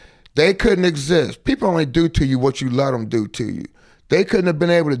 Yeah. They couldn't exist. People only do to you what you let them do to you. They couldn't have been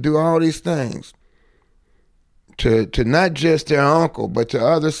able to do all these things to not just their uncle, but to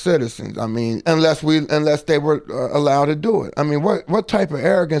other citizens. I mean, unless they were allowed to do it. I mean, what type of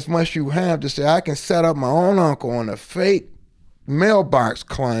arrogance must you have to say, I can set up my own uncle on a fake mailbox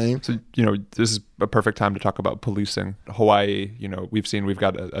claim? So, you know, this is a perfect time to talk about policing. Hawaii, you know, we've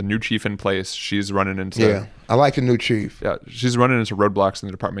got a new chief in place. She's running into... Yeah, I like the new chief. Yeah, she's running into roadblocks in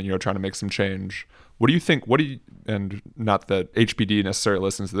the department, you know, trying to make some change. What do you think, and not that HPD necessarily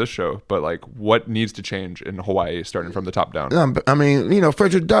listens to this show, but like, what needs to change in Hawaii starting from the top down? I mean, you know,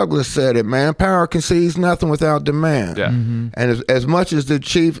 Frederick Douglass said it, man, power concedes nothing without demand. Yeah. Mm-hmm. And as much as the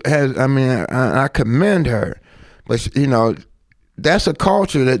chief has, I mean, I commend her, but, you know, that's a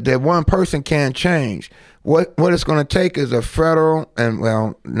culture that one person can't change. What it's going to take is a federal, and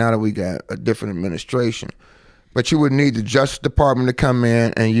well, now that we got a different administration, but you would need the Justice Department to come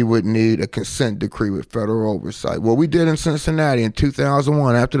in, and you would need a consent decree with federal oversight. What we did in Cincinnati in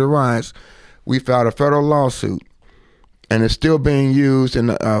 2001, after the riots, we filed a federal lawsuit, and it's still being used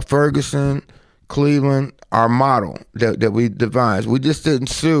in Ferguson, Cleveland, our model that we devised. We just didn't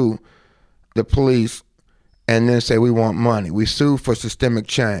sue the police and then say we want money. We sued for systemic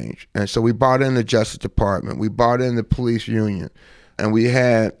change. And so we brought in the Justice Department. We brought in the police union. And we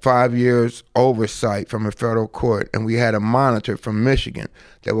had 5 years oversight from a federal court, and we had a monitor from Michigan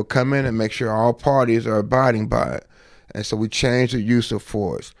that would come in and make sure all parties are abiding by it. And so we changed the use of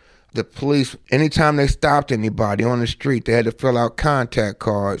force. The police, anytime they stopped anybody on the street, they had to fill out contact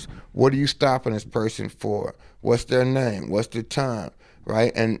cards. What are you stopping this person for? What's their name? What's their time?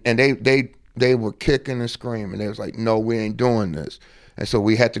 Right? And they were kicking and screaming. They was like, no, we ain't doing this. And so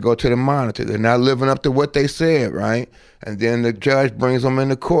we had to go to the monitor. They're not living up to what they said, right? And then the judge brings them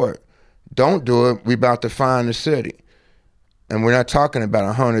into court. Don't do it. We about to fine the city. And we're not talking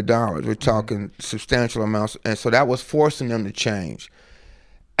about $100. We're talking substantial amounts. And so that was forcing them to change.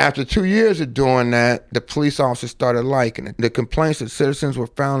 After 2 years of doing that, the police officers started liking it. The complaints that citizens were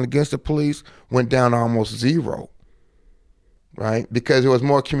found against the police went down to almost zero, right? Because there was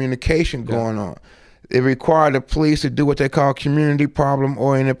more communication going on. It required the police to do what they call community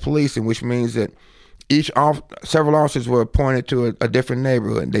problem-oriented policing, which means that several officers were appointed to a different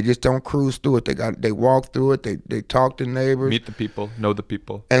neighborhood. They just don't cruise through it. They walk through it. They talk to neighbors, Meet the people, know the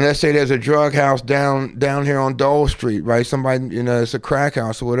people. And let's say there's a drug house down here on Dole Street, right? Somebody, it's a crack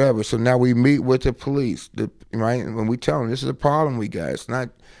house or whatever. So now we meet with the police, right? And when we tell them this is a problem we got, it's not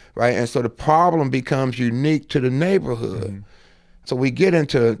right. And so the problem becomes unique to the neighborhood. Mm-hmm. So we get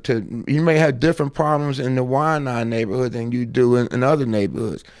into you may have different problems in the Waianae neighborhood than you do in other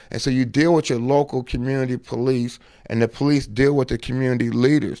neighborhoods. And so you deal with your local community police, and the police deal with the community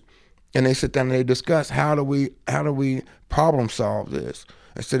leaders. And they sit down and they discuss how do we problem solve this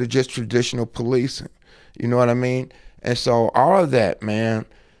instead of just traditional policing. You know what I mean? And so all of that, man,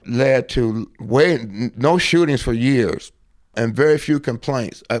 led to no shootings for years and very few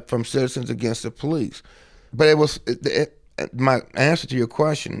complaints from citizens against the police. But it was my answer to your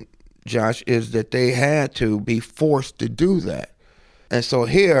question, Josh, is that they had to be forced to do that. And so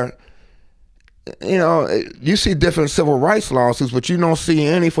here, you see different civil rights lawsuits, but you don't see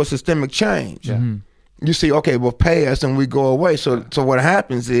any for systemic change. Yeah. Mm-hmm. You see, okay, well, pay us and we go away. So what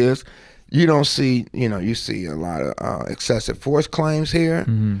happens is you don't see, you see a lot of excessive force claims here,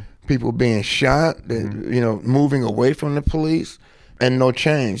 mm-hmm. people being shot, mm-hmm. Moving away from the police. And no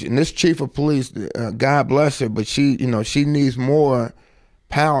change. And this chief of police, God bless her, but she needs more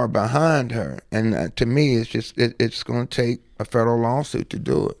power behind her. And to me, it's going to take a federal lawsuit to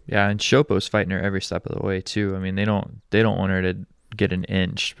do it. Yeah, and Shopo's fighting her every step of the way too. I mean, they don't want her to get an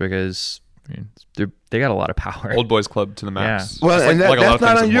inch because they got a lot of power. Old boys club to the max. Yeah. Well, and that's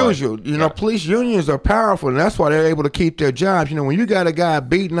not unusual. Police unions are powerful, and that's why they're able to keep their jobs. When you got a guy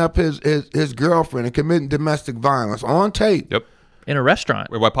beating up his girlfriend and committing domestic violence on tape. Yep. In a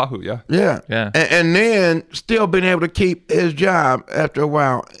restaurant. Waipahu, yeah. Yeah. And then still being able to keep his job after a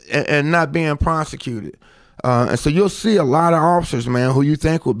while and not being prosecuted. And so you'll see a lot of officers, man, who you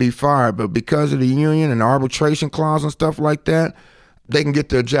think would be fired, but because of the union and the arbitration clause and stuff like that, they can get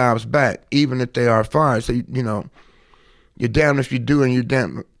their jobs back, even if they are fired. So, you're damned if you do and you're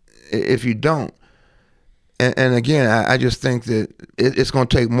damned if you don't. And again, I just think that it's going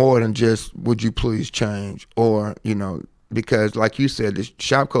to take more than just, would you please change? Or, because like you said, the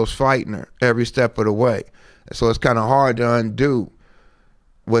Shopko's fighting her every step of the way. So it's kind of hard to undo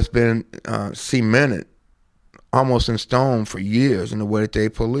what's been cemented almost in stone for years in the way that they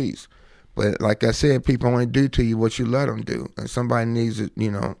police. But like I said, people only do to you what you let them do. And somebody needs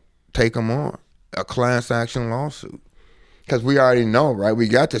to, take them on. A class action lawsuit. Because we already know, right? We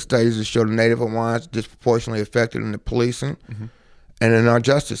got the studies that show the Native Hawaiians disproportionately affected in the policing mm-hmm. and in our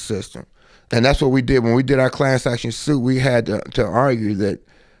justice system. And that's what we did. When we did our class action suit, we had to argue that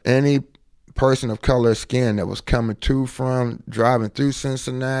any person of color skin that was coming to, from, driving through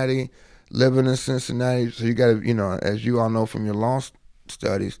Cincinnati, living in Cincinnati, so you got to, as you all know from your law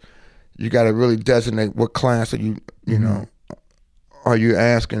studies, you got to really designate what class are you, mm-hmm. Are you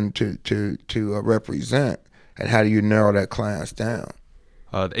asking to represent, and how do you narrow that class down?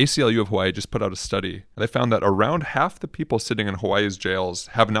 The ACLU of Hawaii just put out a study. They found that around half the people sitting in Hawaii's jails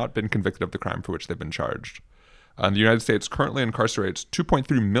have not been convicted of the crime for which they've been charged. The United States currently incarcerates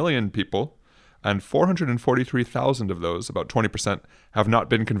 2.3 million people, and 443,000 of those, about 20%, have not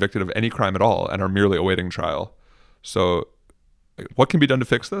been convicted of any crime at all and are merely awaiting trial. So what can be done to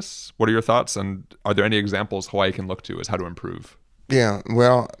fix this? What are your thoughts? And are there any examples Hawaii can look to as how to improve? Yeah,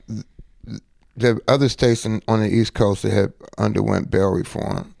 well, the other states on the East Coast that have underwent bail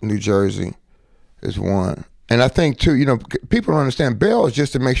reform, New Jersey is one. And I think, too, people don't understand bail is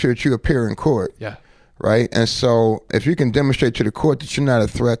just to make sure that you appear in court. Yeah. Right? And so if you can demonstrate to the court that you're not a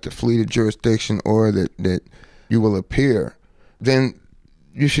threat to flee the jurisdiction or that you will appear, then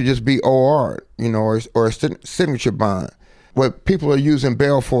you should just be OR'd, or a signature bond. What people are using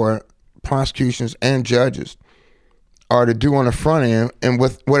bail for, prosecutions and judges, are to do on the front end, and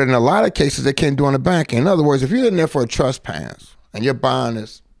with what in a lot of cases they can't do on the back end. In other words, if you're in there for a trespass and your bond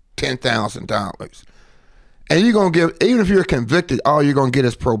is $10,000, and you're going to give, even if you're convicted, all you're going to get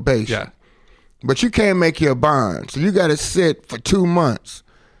is probation. Yeah. But you can't make your bond, so you got to sit for 2 months.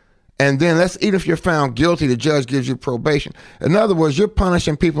 And then even if you're found guilty, the judge gives you probation. In other words, you're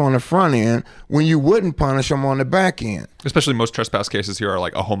punishing people on the front end when you wouldn't punish them on the back end. Especially most trespass cases here are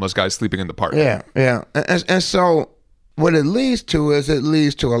like a homeless guy sleeping in the park. Yeah. And so what it leads to is a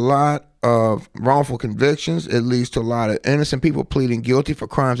lot of wrongful convictions. It leads to a lot of innocent people pleading guilty for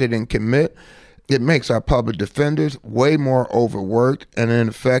crimes they didn't commit. It makes our public defenders way more overworked and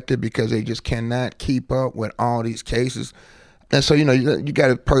ineffective because they just cannot keep up with all these cases. And so, you got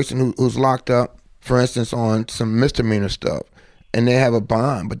a person who's locked up, for instance, on some misdemeanor stuff. and they have a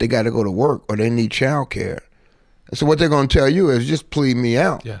bond, but they got to go to work or they need child care. And so what they're going to tell you is just plead me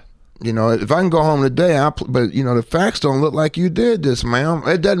out. Yeah. You know, if I can go home today, but you know, the facts don't look like you did this, ma'am.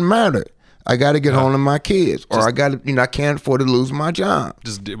 It doesn't matter. I got to get home to my kids, or I got to, you know, I can't afford to lose my job.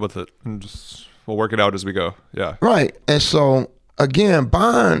 Just deal with it, and we'll work it out as we go. Yeah. Right. And so again,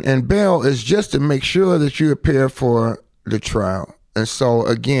 bond and bail is just to make sure that you appear for the trial. And so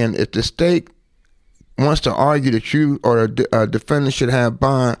again, if the state wants to argue that you or a defendant should have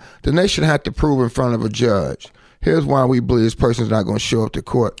bond, then they should have to prove in front of a judge. Here's why we believe this person's not going to show up to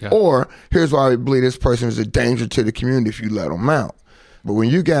court. Yeah. Or here's why we believe this person is a danger to the community if you let them out. But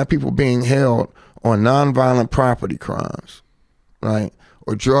when you got people being held on nonviolent property crimes, right,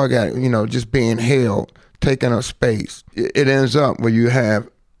 or drug addict, you know, just being held, taking up space, it ends up where you have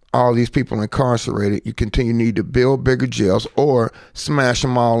all these people incarcerated. You continue to need to build bigger jails or smash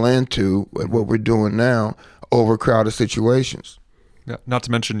them all into what we're doing now, overcrowded situations. Yeah. Not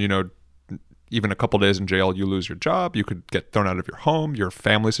to mention, you know, even a couple days in jail, you lose your job. You could get thrown out of your home. Your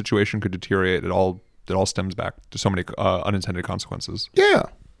family situation could deteriorate. It all stems back to so many unintended consequences. Yeah.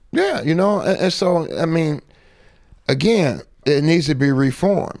 Yeah. You know, and so, I mean, again, it needs to be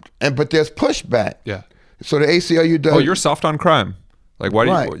reformed. But there's pushback. Yeah. So the ACLU does. Oh, you're soft on crime. Like, why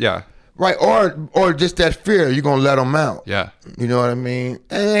do you? Yeah. Right. Or just that fear, you're going to let them out. Yeah. You know what I mean?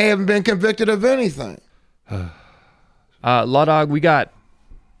 And they haven't been convicted of anything. Law Dog, we got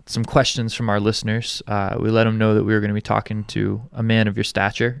some questions from our listeners. We let them know that we were going to be talking to a man of your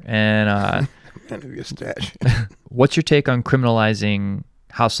stature. And man of your stature. What's your take on criminalizing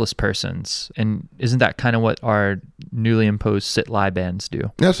houseless persons? And isn't that kind of what our newly imposed sit-lie bans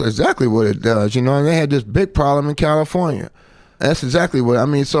do? That's exactly what it does. You know, and they had this big problem in California. That's exactly what I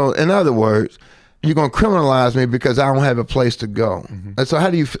mean. So in other words, you're going to criminalize me because I don't have a place to go. Mm-hmm. And so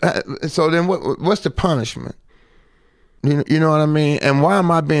how do you, so then what's the punishment? You know what I mean? And why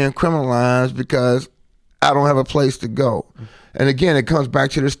am I being criminalized because I don't have a place to go? And again, it comes back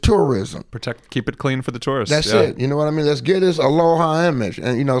to this tourism. Keep it clean for the tourists. That's it. You know what I mean? Let's get this aloha image.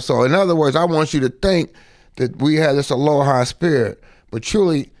 And, you know, so in other words, I want you to think that we have this aloha spirit. But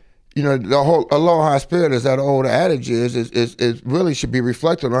truly, you know, the whole aloha spirit, as that old adage is really should be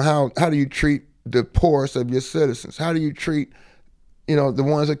reflected on how do you treat the poorest of your citizens? How do you treat, you know, the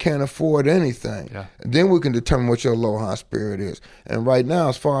ones that can't afford anything? Yeah. Then we can determine what your aloha spirit is. And right now,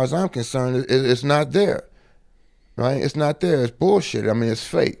 as far as I'm concerned, it's not there. Right? It's not there. It's bullshit. I mean, it's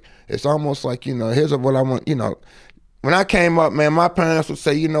fake. It's almost like, you know, here's what I want, you know. When I came up, man, my parents would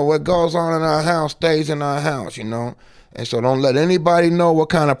say, you know, what goes on in our house stays in our house, you know. And so don't let anybody know what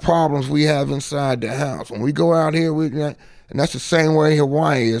kind of problems we have inside the house. When we go out here, and that's the same way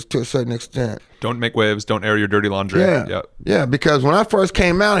Hawaii is to a certain extent. Don't make waves. Don't air your dirty laundry. Yeah. Yeah, because when I first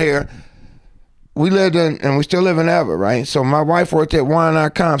came out here, we lived in, and we still live in Everett, right? So my wife worked at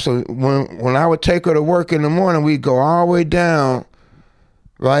Wine.com. So when I would take her to work in the morning, we'd go all the way down,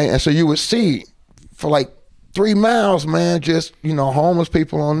 right? And so you would see for like 3 miles, man, just, you know, homeless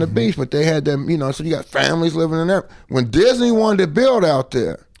people on the beach. But they had them, you know, so you got families living in there. When Disney wanted to build out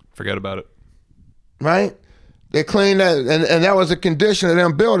there. Forget about it. Right? They cleaned that, and that was a condition of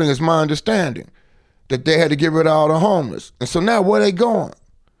them building, is my understanding, that they had to get rid of all the homeless. And so now where they going?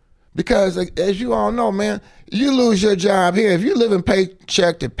 Because, as you all know, man, you lose your job here. If you live in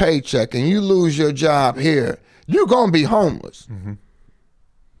paycheck to paycheck and you lose your job here, you're going to be homeless. Mm-hmm.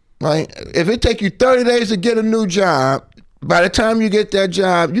 Right? If it take you 30 days to get a new job, by the time you get that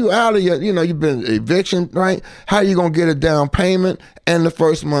job, you out of your, you know, you've been eviction, right? How you going to get a down payment and the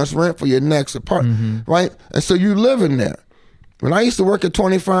first month's rent for your next apartment, right? And so you living there. When I used to work at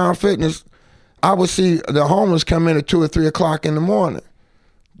 24-Hour Fitness, I would see the homeless come in at 2 or 3 o'clock in the morning,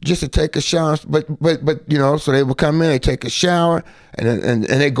 just to take a shower, but you know, so they would come in, they take a shower, and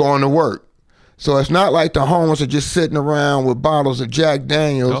they go on to work. So it's not like the homeless are just sitting around with bottles of Jack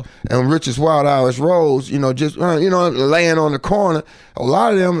Daniels and Richard's Wild Hours Rose, you know, just you know, laying on the corner. A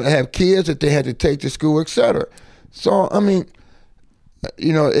lot of them have kids that they had to take to school, etc. So I mean,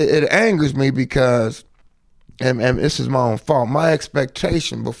 you know, it angers me because, and this is my own fault. My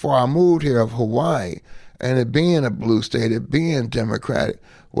expectation before I moved here of Hawaii, and it being a blue state, it being democratic,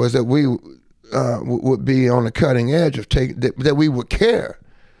 was that we would be on the cutting edge of that we would care,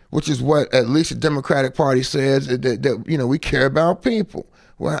 which is what at least the Democratic Party says, that you know, we care about people.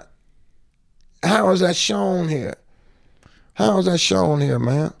 Well, how is that shown here? How is that shown here,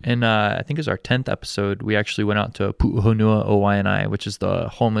 man? And I think it was our 10th episode, we actually went out to Pu'uhonua, Hawaiianai, which is the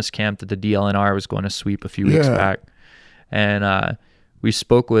homeless camp that the DLNR was going to sweep a few weeks back. And we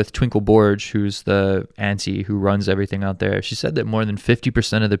spoke with Twinkle Borge, who's the auntie who runs everything out there. She said that more than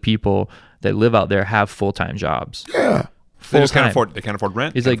 50% of the people that live out there have full-time jobs. Yeah. They full just can't time. afford. They can't afford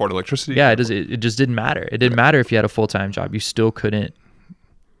rent. He's Can't like, afford electricity. Yeah, it just didn't matter. It didn't matter if you had a full-time job. You still couldn't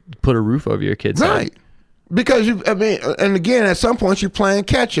put a roof over your kids' head. Right. Because and again, at some point you're playing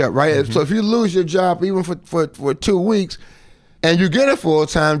catch up, right? Mm-hmm. So if you lose your job even for 2 weeks, and you get a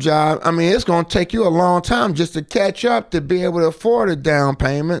full-time job, I mean, it's going to take you a long time just to catch up to be able to afford a down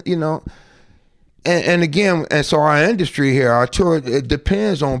payment, you know. And again, and so our industry here, our tour, it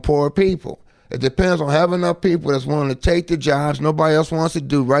depends on poor people. It depends on having enough people that's willing to take the jobs nobody else wants to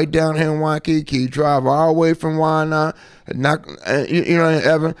do right down here in Waikiki, drive all the way from Waianae,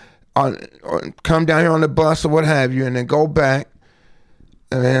 Evan, or come down here on the bus or what have you, and then go back.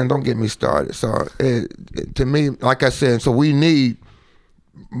 And then don't get me started. So to me, like I said, so we need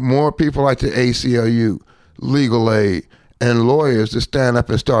more people like the ACLU, legal aid, and lawyers to stand up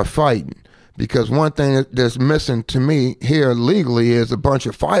and start fighting. Because one thing that's missing to me here legally is a bunch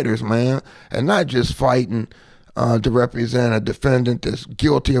of fighters, man, and not just fighting to represent a defendant that's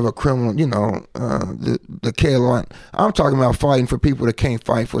guilty of a criminal, you know, the K-Law. I'm talking about fighting for people that can't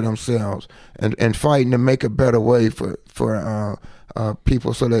fight for themselves, and fighting to make a better way for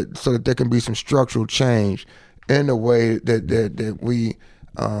people so that there can be some structural change in the way that we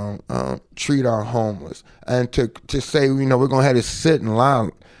treat our homeless. And to say, you know, we're going to have to sit and lie.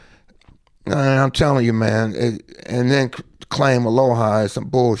 I'm telling you, man, and then claim aloha is some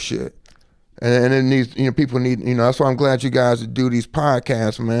bullshit. And it needs, you know, people need, you know, that's why I'm glad you guys do these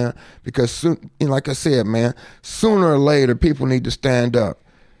podcasts, man, because soon, you know, like I said, man, sooner or later, people need to stand up.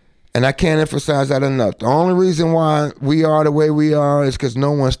 And I can't emphasize that enough. The only reason why we are the way we are is because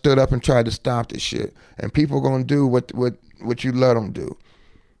no one stood up and tried to stop this shit. And people are going to do what you let them do.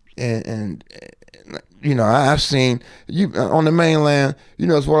 And you know, I've seen, you on the mainland, you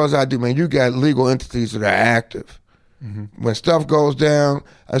know, as well as I do, man, you got legal entities that are active. Mm-hmm. When stuff goes down,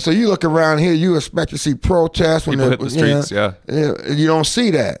 and so you look around here, you expect to see protests. When people hit the streets, yeah. You don't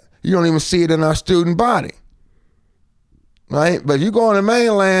see that. You don't even see it in our student body. Right? But you go on the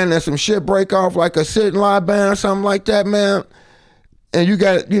mainland and some shit break off like a sit and lie ban or something like that, man. And you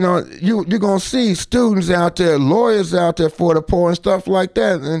got, you know, you're going to see students out there, lawyers out there for the poor and stuff like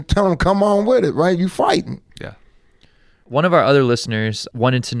that, and tell them, come on with it, right? You fighting. Yeah. One of our other listeners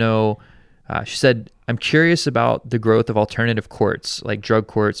wanted to know, she said, I'm curious about the growth of alternative courts, like drug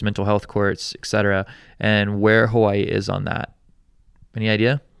courts, mental health courts, etc., and where Hawaii is on that. Any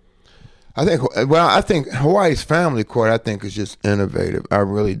idea? I think Hawaii's family court, I think, is just innovative. I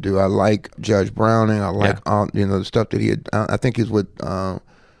really do. I like Judge Browning. I like, you know, the stuff that he had. I think he's with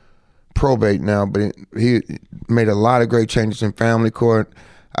probate now, but he made a lot of great changes in family court.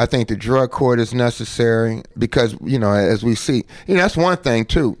 I think the drug court is necessary because, you know, as we see, you know, that's one thing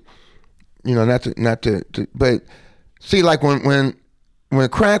too. You know, not to but see, like when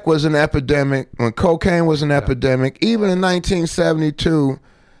crack was an epidemic, when cocaine was an epidemic, even in 1972.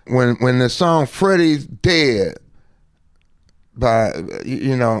 When the song Freddie's Dead by,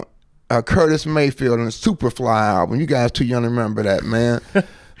 you know, Curtis Mayfield and the Superfly album, you guys too young to remember that, man.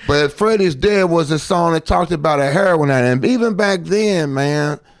 But Freddie's Dead was a song that talked about a heroin addict. And even back then,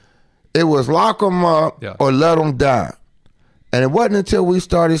 man, it was lock them up or let them die. And it wasn't until we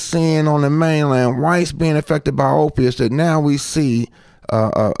started seeing on the mainland whites being affected by opiates that now we see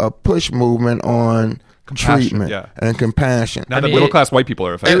a push movement on treatment and compassion. Now that middle-class white people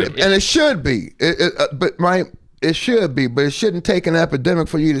are affected. And it should be. It should be, but it shouldn't take an epidemic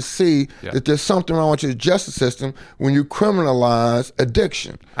for you to see that there's something wrong with your justice system when you criminalize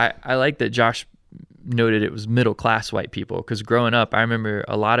addiction. I like that Josh noted it was middle-class white people, because growing up, I remember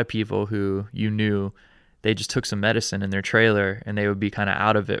a lot of people who you knew, they just took some medicine in their trailer and they would be kind of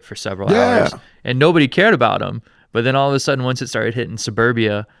out of it for several hours. And nobody cared about them. But then all of a sudden, once it started hitting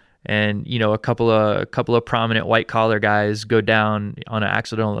suburbia, and you know, a couple of prominent white collar guys go down on an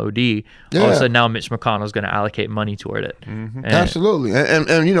accidental OD, all of a sudden now Mitch McConnell's going to allocate money toward it. Mm-hmm. Absolutely,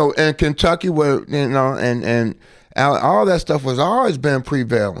 and you know, in Kentucky, where you know, and all that stuff was always been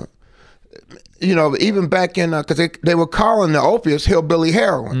prevalent. You know, even back in because they were calling the opiates hillbilly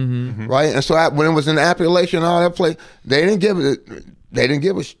heroin, right? And so when it was in Appalachian and all that place, they didn't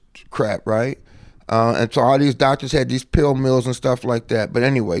give a crap, right? And so all these doctors had these pill mills and stuff like that. But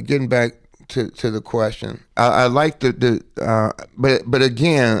anyway, getting back to the question, I like but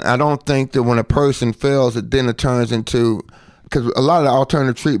again, I don't think that when a person fails, then it turns into, because a lot of the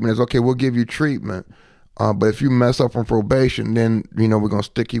alternative treatment is, okay, we'll give you treatment, but if you mess up on probation, then you know we're gonna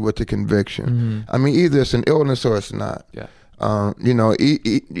stick you with the conviction. I mean, either it's an illness or it's not. You know,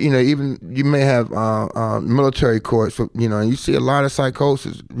 even you may have military courts. You know, and you see a lot of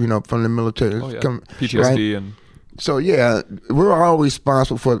psychosis. You know, from the military, PTSD, right? So yeah, we're all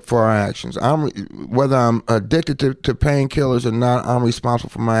responsible for our actions. Whether I'm addicted to painkillers or not, I'm responsible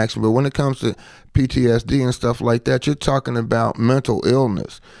for my actions. But when it comes to PTSD and stuff like that, you're talking about mental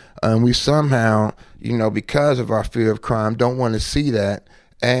illness. And we somehow, because of our fear of crime, don't want to see that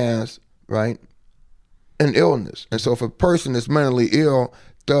as, right, an illness. And so if a person is mentally ill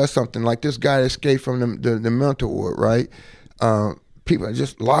does something like this guy escaped from the mental ward, right? People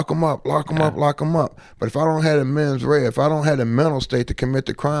just lock them up. But if I don't have a mens rea, if I don't have a mental state to commit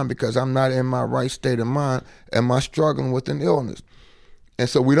the crime because I'm not in my right state of mind, am I struggling with an illness? And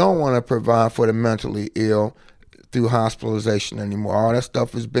so we don't want to provide for the mentally ill through hospitalization anymore. All that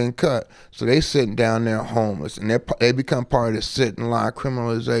stuff has been cut. So they sitting down there homeless, and they become part of the sit and lie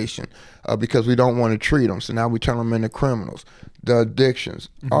criminalization because we don't want to treat them. So now we turn them into criminals. The addictions,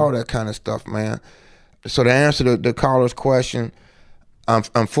 all that kind of stuff, man. So to answer the caller's question,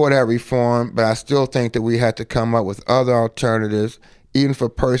 I'm for that reform, but I still think that we have to come up with other alternatives, even for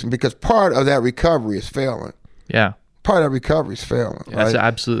person, because part of that recovery is failing. Yeah. Part of that recovery is failing. Yeah, that's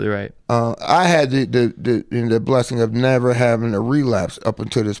absolutely right. I had the blessing of never having a relapse up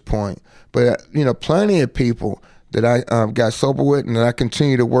until this point, but plenty of people that I got sober with and that I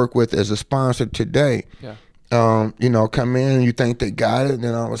continue to work with as a sponsor today. Yeah. Come in and you think they got it, and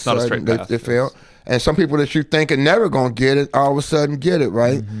then all of a sudden they fail. And some people that you think are never going to get it, all of a sudden get it,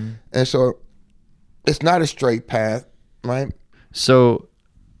 right? Mm-hmm. And so it's not a straight path, right? So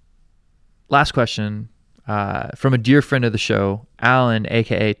last question from a dear friend of the show, Alan,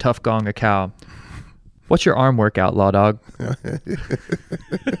 a.k.a. Tough Gong a Cow. What's your arm workout, Law Dog?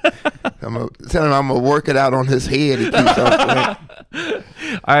 I'm telling him I'm going to work it out on his head. He keeps on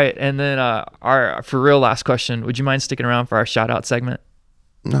All right, and then our for real last question. Would you mind sticking around for our shout-out segment?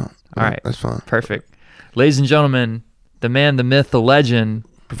 No. All right. That's fine. Perfect. Ladies and gentlemen, the man, the myth, the legend,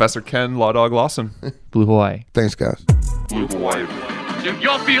 Professor Ken Law Dog Lawson. Blue Hawaii. Thanks, guys. Blue Hawaii. If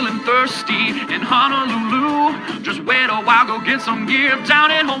you're feeling thirsty in Honolulu, just wait a while, go get some gear down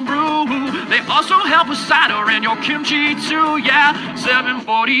at Homebrew. They also help with cider and your kimchi too, yeah.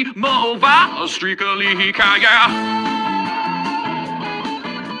 740 Mova, a streak of Lihika, yeah.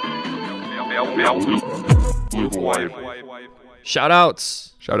 Blue Hawaii. Shout outs.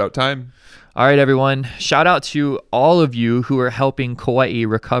 Shout out time. All right, everyone. Shout out to all of you who are helping Kauai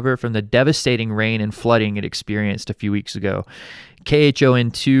recover from the devastating rain and flooding it experienced a few weeks ago.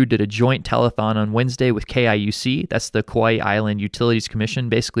 KHON2 did a joint telethon on Wednesday with KIUC. That's the Kauai Island Utilities Commission,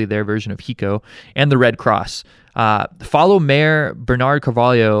 basically their version of HECO, and the Red Cross. Follow Mayor Bernard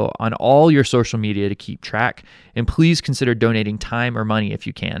Carvalho on all your social media to keep track, and please consider donating time or money if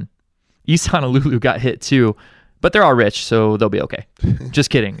you can. East Honolulu got hit too, but they're all rich, so they'll be okay.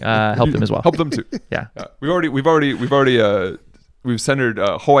 Just kidding. Help them as well. Help them too. Yeah. We've centered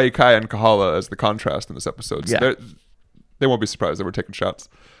Hawaii Kai and Kahala as the contrast in this episode. So Yeah. they won't be surprised that we're taking shots.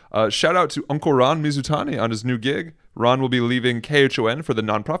 Shout out to Uncle Ron Mizutani on his new gig. Ron will be leaving KHON for the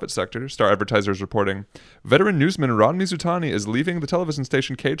nonprofit sector, Star Advertisers reporting. Veteran newsman Ron Mizutani is leaving the television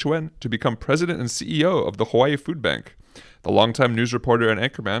station KHON to become president and CEO of the Hawaii Food Bank. The longtime news reporter and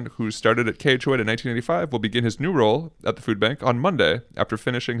anchorman who started at KHON in 1985 will begin his new role at the food bank on Monday after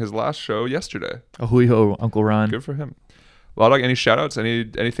finishing his last show yesterday. Ahui ho, Uncle Ron. Good for him. Lawdog, any shout outs?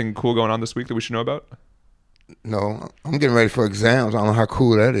 Anything cool going on this week that we should know about? No, I'm getting ready for exams. I don't know how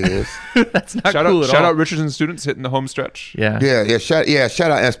cool that is. That's not Shout cool out, at shout all. out Richardson students hitting the home stretch. Yeah. Shout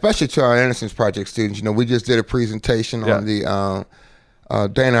out, especially to our Innocence Project students. We just did a presentation on the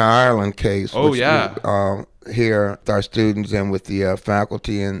Dana Ireland case. Oh, which yeah. we, here with our students and with the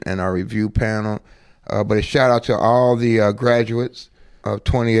faculty and our review panel. But a shout out to all the graduates of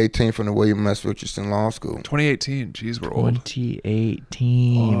 2018 from the William S. Richardson Law School. 2018. Jeez, we're old.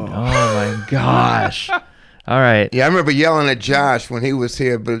 2018. Oh my gosh. All right. Yeah, I remember yelling at Josh when he was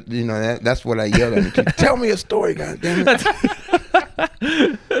here, but that's what I yelled at him. Tell me a story, goddammit.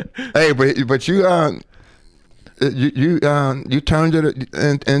 Hey, but you turned it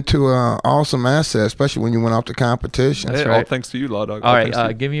into an awesome asset, especially when you went off to competition. Hey, right. all thanks to you, Lawdog. All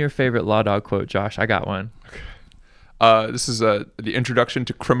right. Give me your favorite Law Dog quote, Josh. I got one. This is the introduction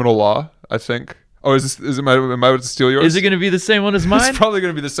to criminal law, I think. Oh, am I about to steal yours? Is it going to be the same one as mine? It's probably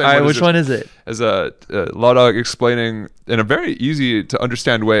going to be the same All right, one. which one is it? As a Lawdog explaining in a very easy to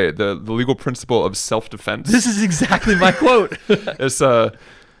understand way the legal principle of self-defense. This is exactly my quote. It's the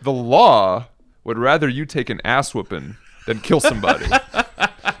law would rather you take an ass whooping than kill somebody.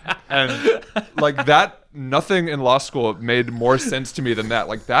 And like that, nothing in law school made more sense to me than that.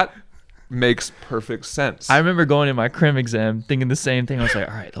 Like that makes perfect sense. I remember going in my crim exam thinking the same thing. I was like,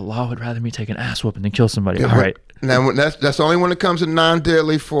 all right, the law would rather me take an ass whooping than kill somebody. All right. Now that's only when it comes to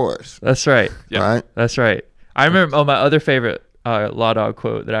non-deadly force. That's right. Yeah. Right? That's right. I remember, my other favorite Law Dog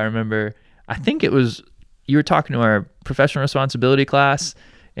quote that I remember, I think it was, you were talking to our professional responsibility class,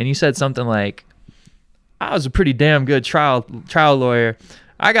 and you said something like, I was a pretty damn good trial lawyer.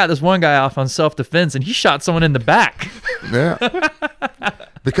 I got this one guy off on self-defense, and he shot someone in the back. Yeah.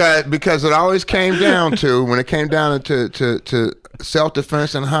 Because it always came down to, when it came down to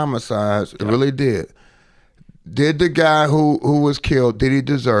self-defense and homicides, it really did. Did the guy who was killed, did he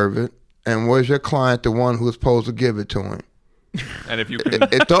deserve it? And was your client the one who was supposed to give it to him? And if you can,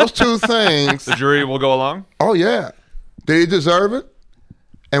 if those two things, the jury will go along. Oh yeah, did he deserve it?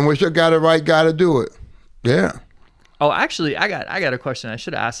 And was your guy the right guy to do it? Yeah. Oh, actually, I got a question. I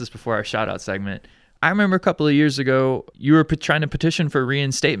should have asked this before our shout out segment. I remember a couple of years ago, you were trying to petition for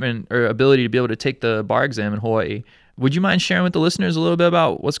reinstatement or ability to be able to take the bar exam in Hawaii. Would you mind sharing with the listeners a little bit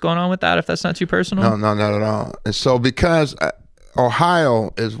about what's going on with that, if that's not too personal? No, not at all. And so because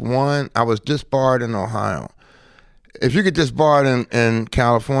Ohio is one, I was disbarred in Ohio. If you get disbarred in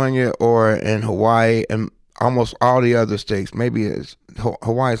California or in Hawaii and almost all the other states, maybe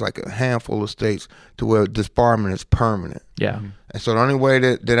Hawaii is like a handful of states to where disbarment is permanent. Yeah. And so the only way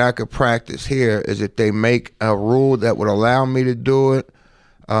that I could practice here is if they make a rule that would allow me to do it,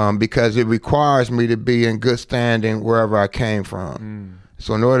 because it requires me to be in good standing wherever I came from.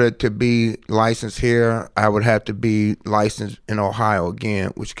 So in order to be licensed here, I would have to be licensed in Ohio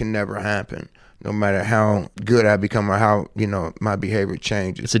again, which can never happen, no matter how good I become or how, my behavior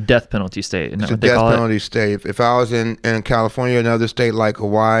changes. It's a death penalty state. It's a death penalty state. If I was in California, another state like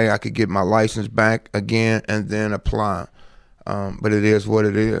Hawaii, I could get my license back again and then apply. But it is what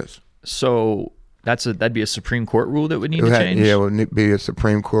it is. So that'd be a Supreme Court rule that would need to change? Yeah, it would be a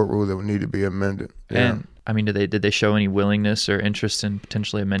Supreme Court rule that would need to be amended. Yeah. And I mean, did they show any willingness or interest in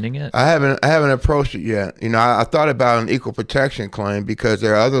potentially amending it? I haven't approached it yet. I thought about an equal protection claim because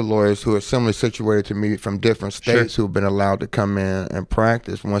there are other lawyers who are similarly situated to me from different states who have been allowed to come in and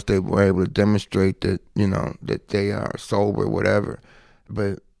practice once they were able to demonstrate that that they are sober, whatever.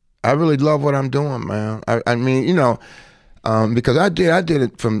 But I really love what I'm doing, man. I mean, because I did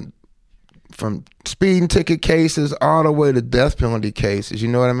it from speeding ticket cases all the way to death penalty cases, you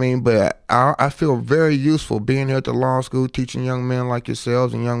know what I mean? But I feel very useful being here at the law school, teaching young men like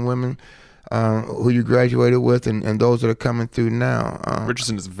yourselves and young women who you graduated with and those that are coming through now.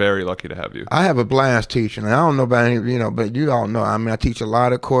 Richardson is very lucky to have you. I have a blast teaching. And I don't know about any, but you all know. I mean, I teach a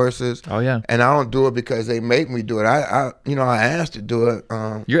lot of courses. Oh, yeah. And I don't do it because they make me do it. I asked to do it.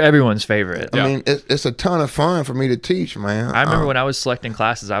 You're everyone's favorite. I mean, it's a ton of fun for me to teach, man. I remember when I was selecting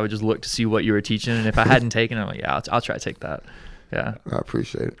classes, I would just look to see what you were teaching. And if I hadn't taken it, I'm like, yeah, I'll try to take that. Yeah. I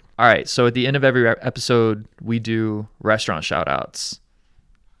appreciate it. All right. So at the end of every episode, we do restaurant shout outs.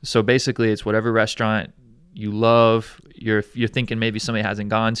 So basically, it's whatever restaurant you love, you're thinking maybe somebody hasn't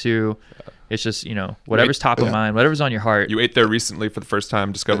gone to. It's just, whatever's top of mind, whatever's on your heart. You ate there recently for the first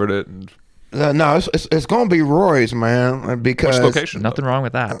time, discovered it. And no, it's going to be Roy's, man. Because which location? Nothing wrong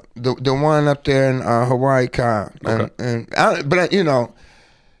with that. The one up there in Hawaii Kai. Okay.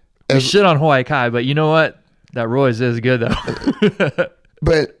 We shit on Hawaii Kai, but you know what? That Roy's is good, though.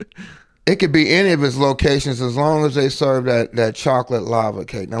 But it could be any of its locations as long as they serve that chocolate lava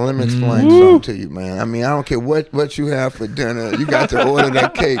cake. Now, let me explain something to you, man. I mean, I don't care what you have for dinner. You got to order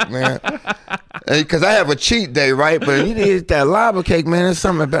that cake, man. Because I have a cheat day, right? But you eat that lava cake, man. It's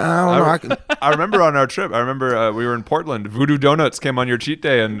something about, I don't know. I remember on our trip, we were in Portland. Voodoo Donuts came on your cheat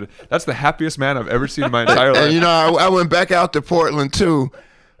day, and that's the happiest man I've ever seen in my entire life. And, I went back out to Portland, too.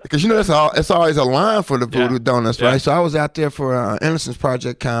 Because, it's always a line for the Voodoo Donuts, right? Yeah. So I was out there for an Innocence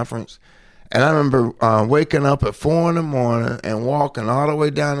Project conference. And I remember waking up at 4 a.m. and walking all the way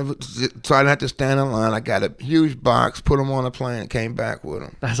down so I didn't have to stand in line. I got a huge box, put them on a plane, and came back with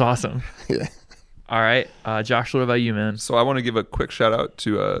them. That's awesome. Yeah. All right. Josh, what about you, man? So I want to give a quick shout out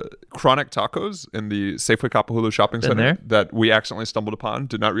to Chronic Tacos in the Safeway Kapahulu Shopping Center there? that we accidentally stumbled upon.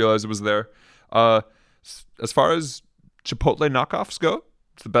 Did not realize it was there. As far as Chipotle knockoffs go,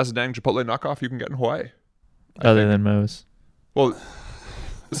 it's the best dang Chipotle knockoff you can get in Hawaii. Other than Moe's. Well,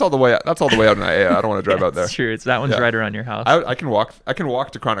 that's all the way out in Aiea. I don't want to drive out there. That's true. That one's right around your house. I can walk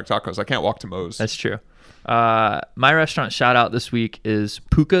to Chronic Tacos. I can't walk to Moe's. That's true. My restaurant shout out this week is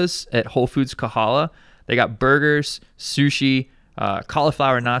Puka's at Whole Foods Kahala. They got burgers, sushi,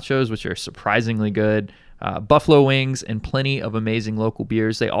 cauliflower nachos, which are surprisingly good, buffalo wings, and plenty of amazing local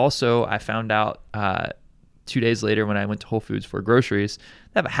beers. They also, I found out 2 days later when I went to Whole Foods for groceries,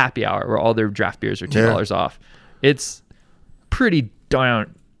 they have a happy hour where all their draft beers are $2 off. It's pretty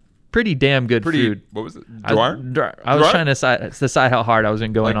darn pretty damn good food. What was it? I was trying to decide how hard I was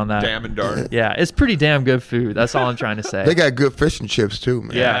going on that. Damn and darn. Yeah, it's pretty damn good food. That's all I'm trying to say. They got good fish and chips too,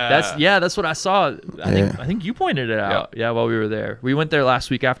 man. That's what I saw. I think you pointed it out. Yeah, while we were there. We went there last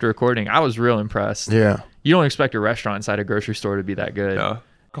week after recording. I was real impressed. Yeah. You don't expect a restaurant inside a grocery store to be that good. No.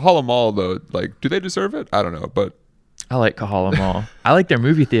 Kahala Mall though, like, do they deserve it? I don't know, but I like Kahala Mall. I like their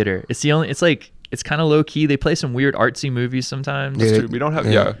movie theater. It's kind of low key. They play some weird artsy movies sometimes. That's true. We don't have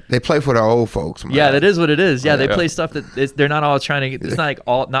They play for the old folks, man. Yeah, that is what it is. Yeah, they play stuff that they're not all trying to get. It's not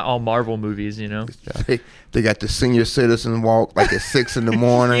like not all Marvel movies, you know. They got the senior citizen walk like at 6 in the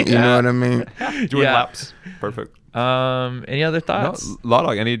morning. You know what I mean? Doing laps. Perfect. Any other thoughts? No,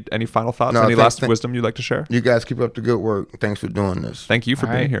 Lawdog, any final thoughts? No, any last wisdom you'd like to share? You guys keep up the good work. Thanks for doing this. Thank you for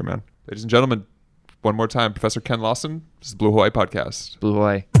being here, man. Ladies and gentlemen, one more time, Professor Ken Lawson. This is Blue Hawaii Podcast. Blue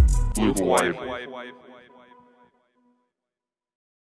Hawaii. Blue Hawaii.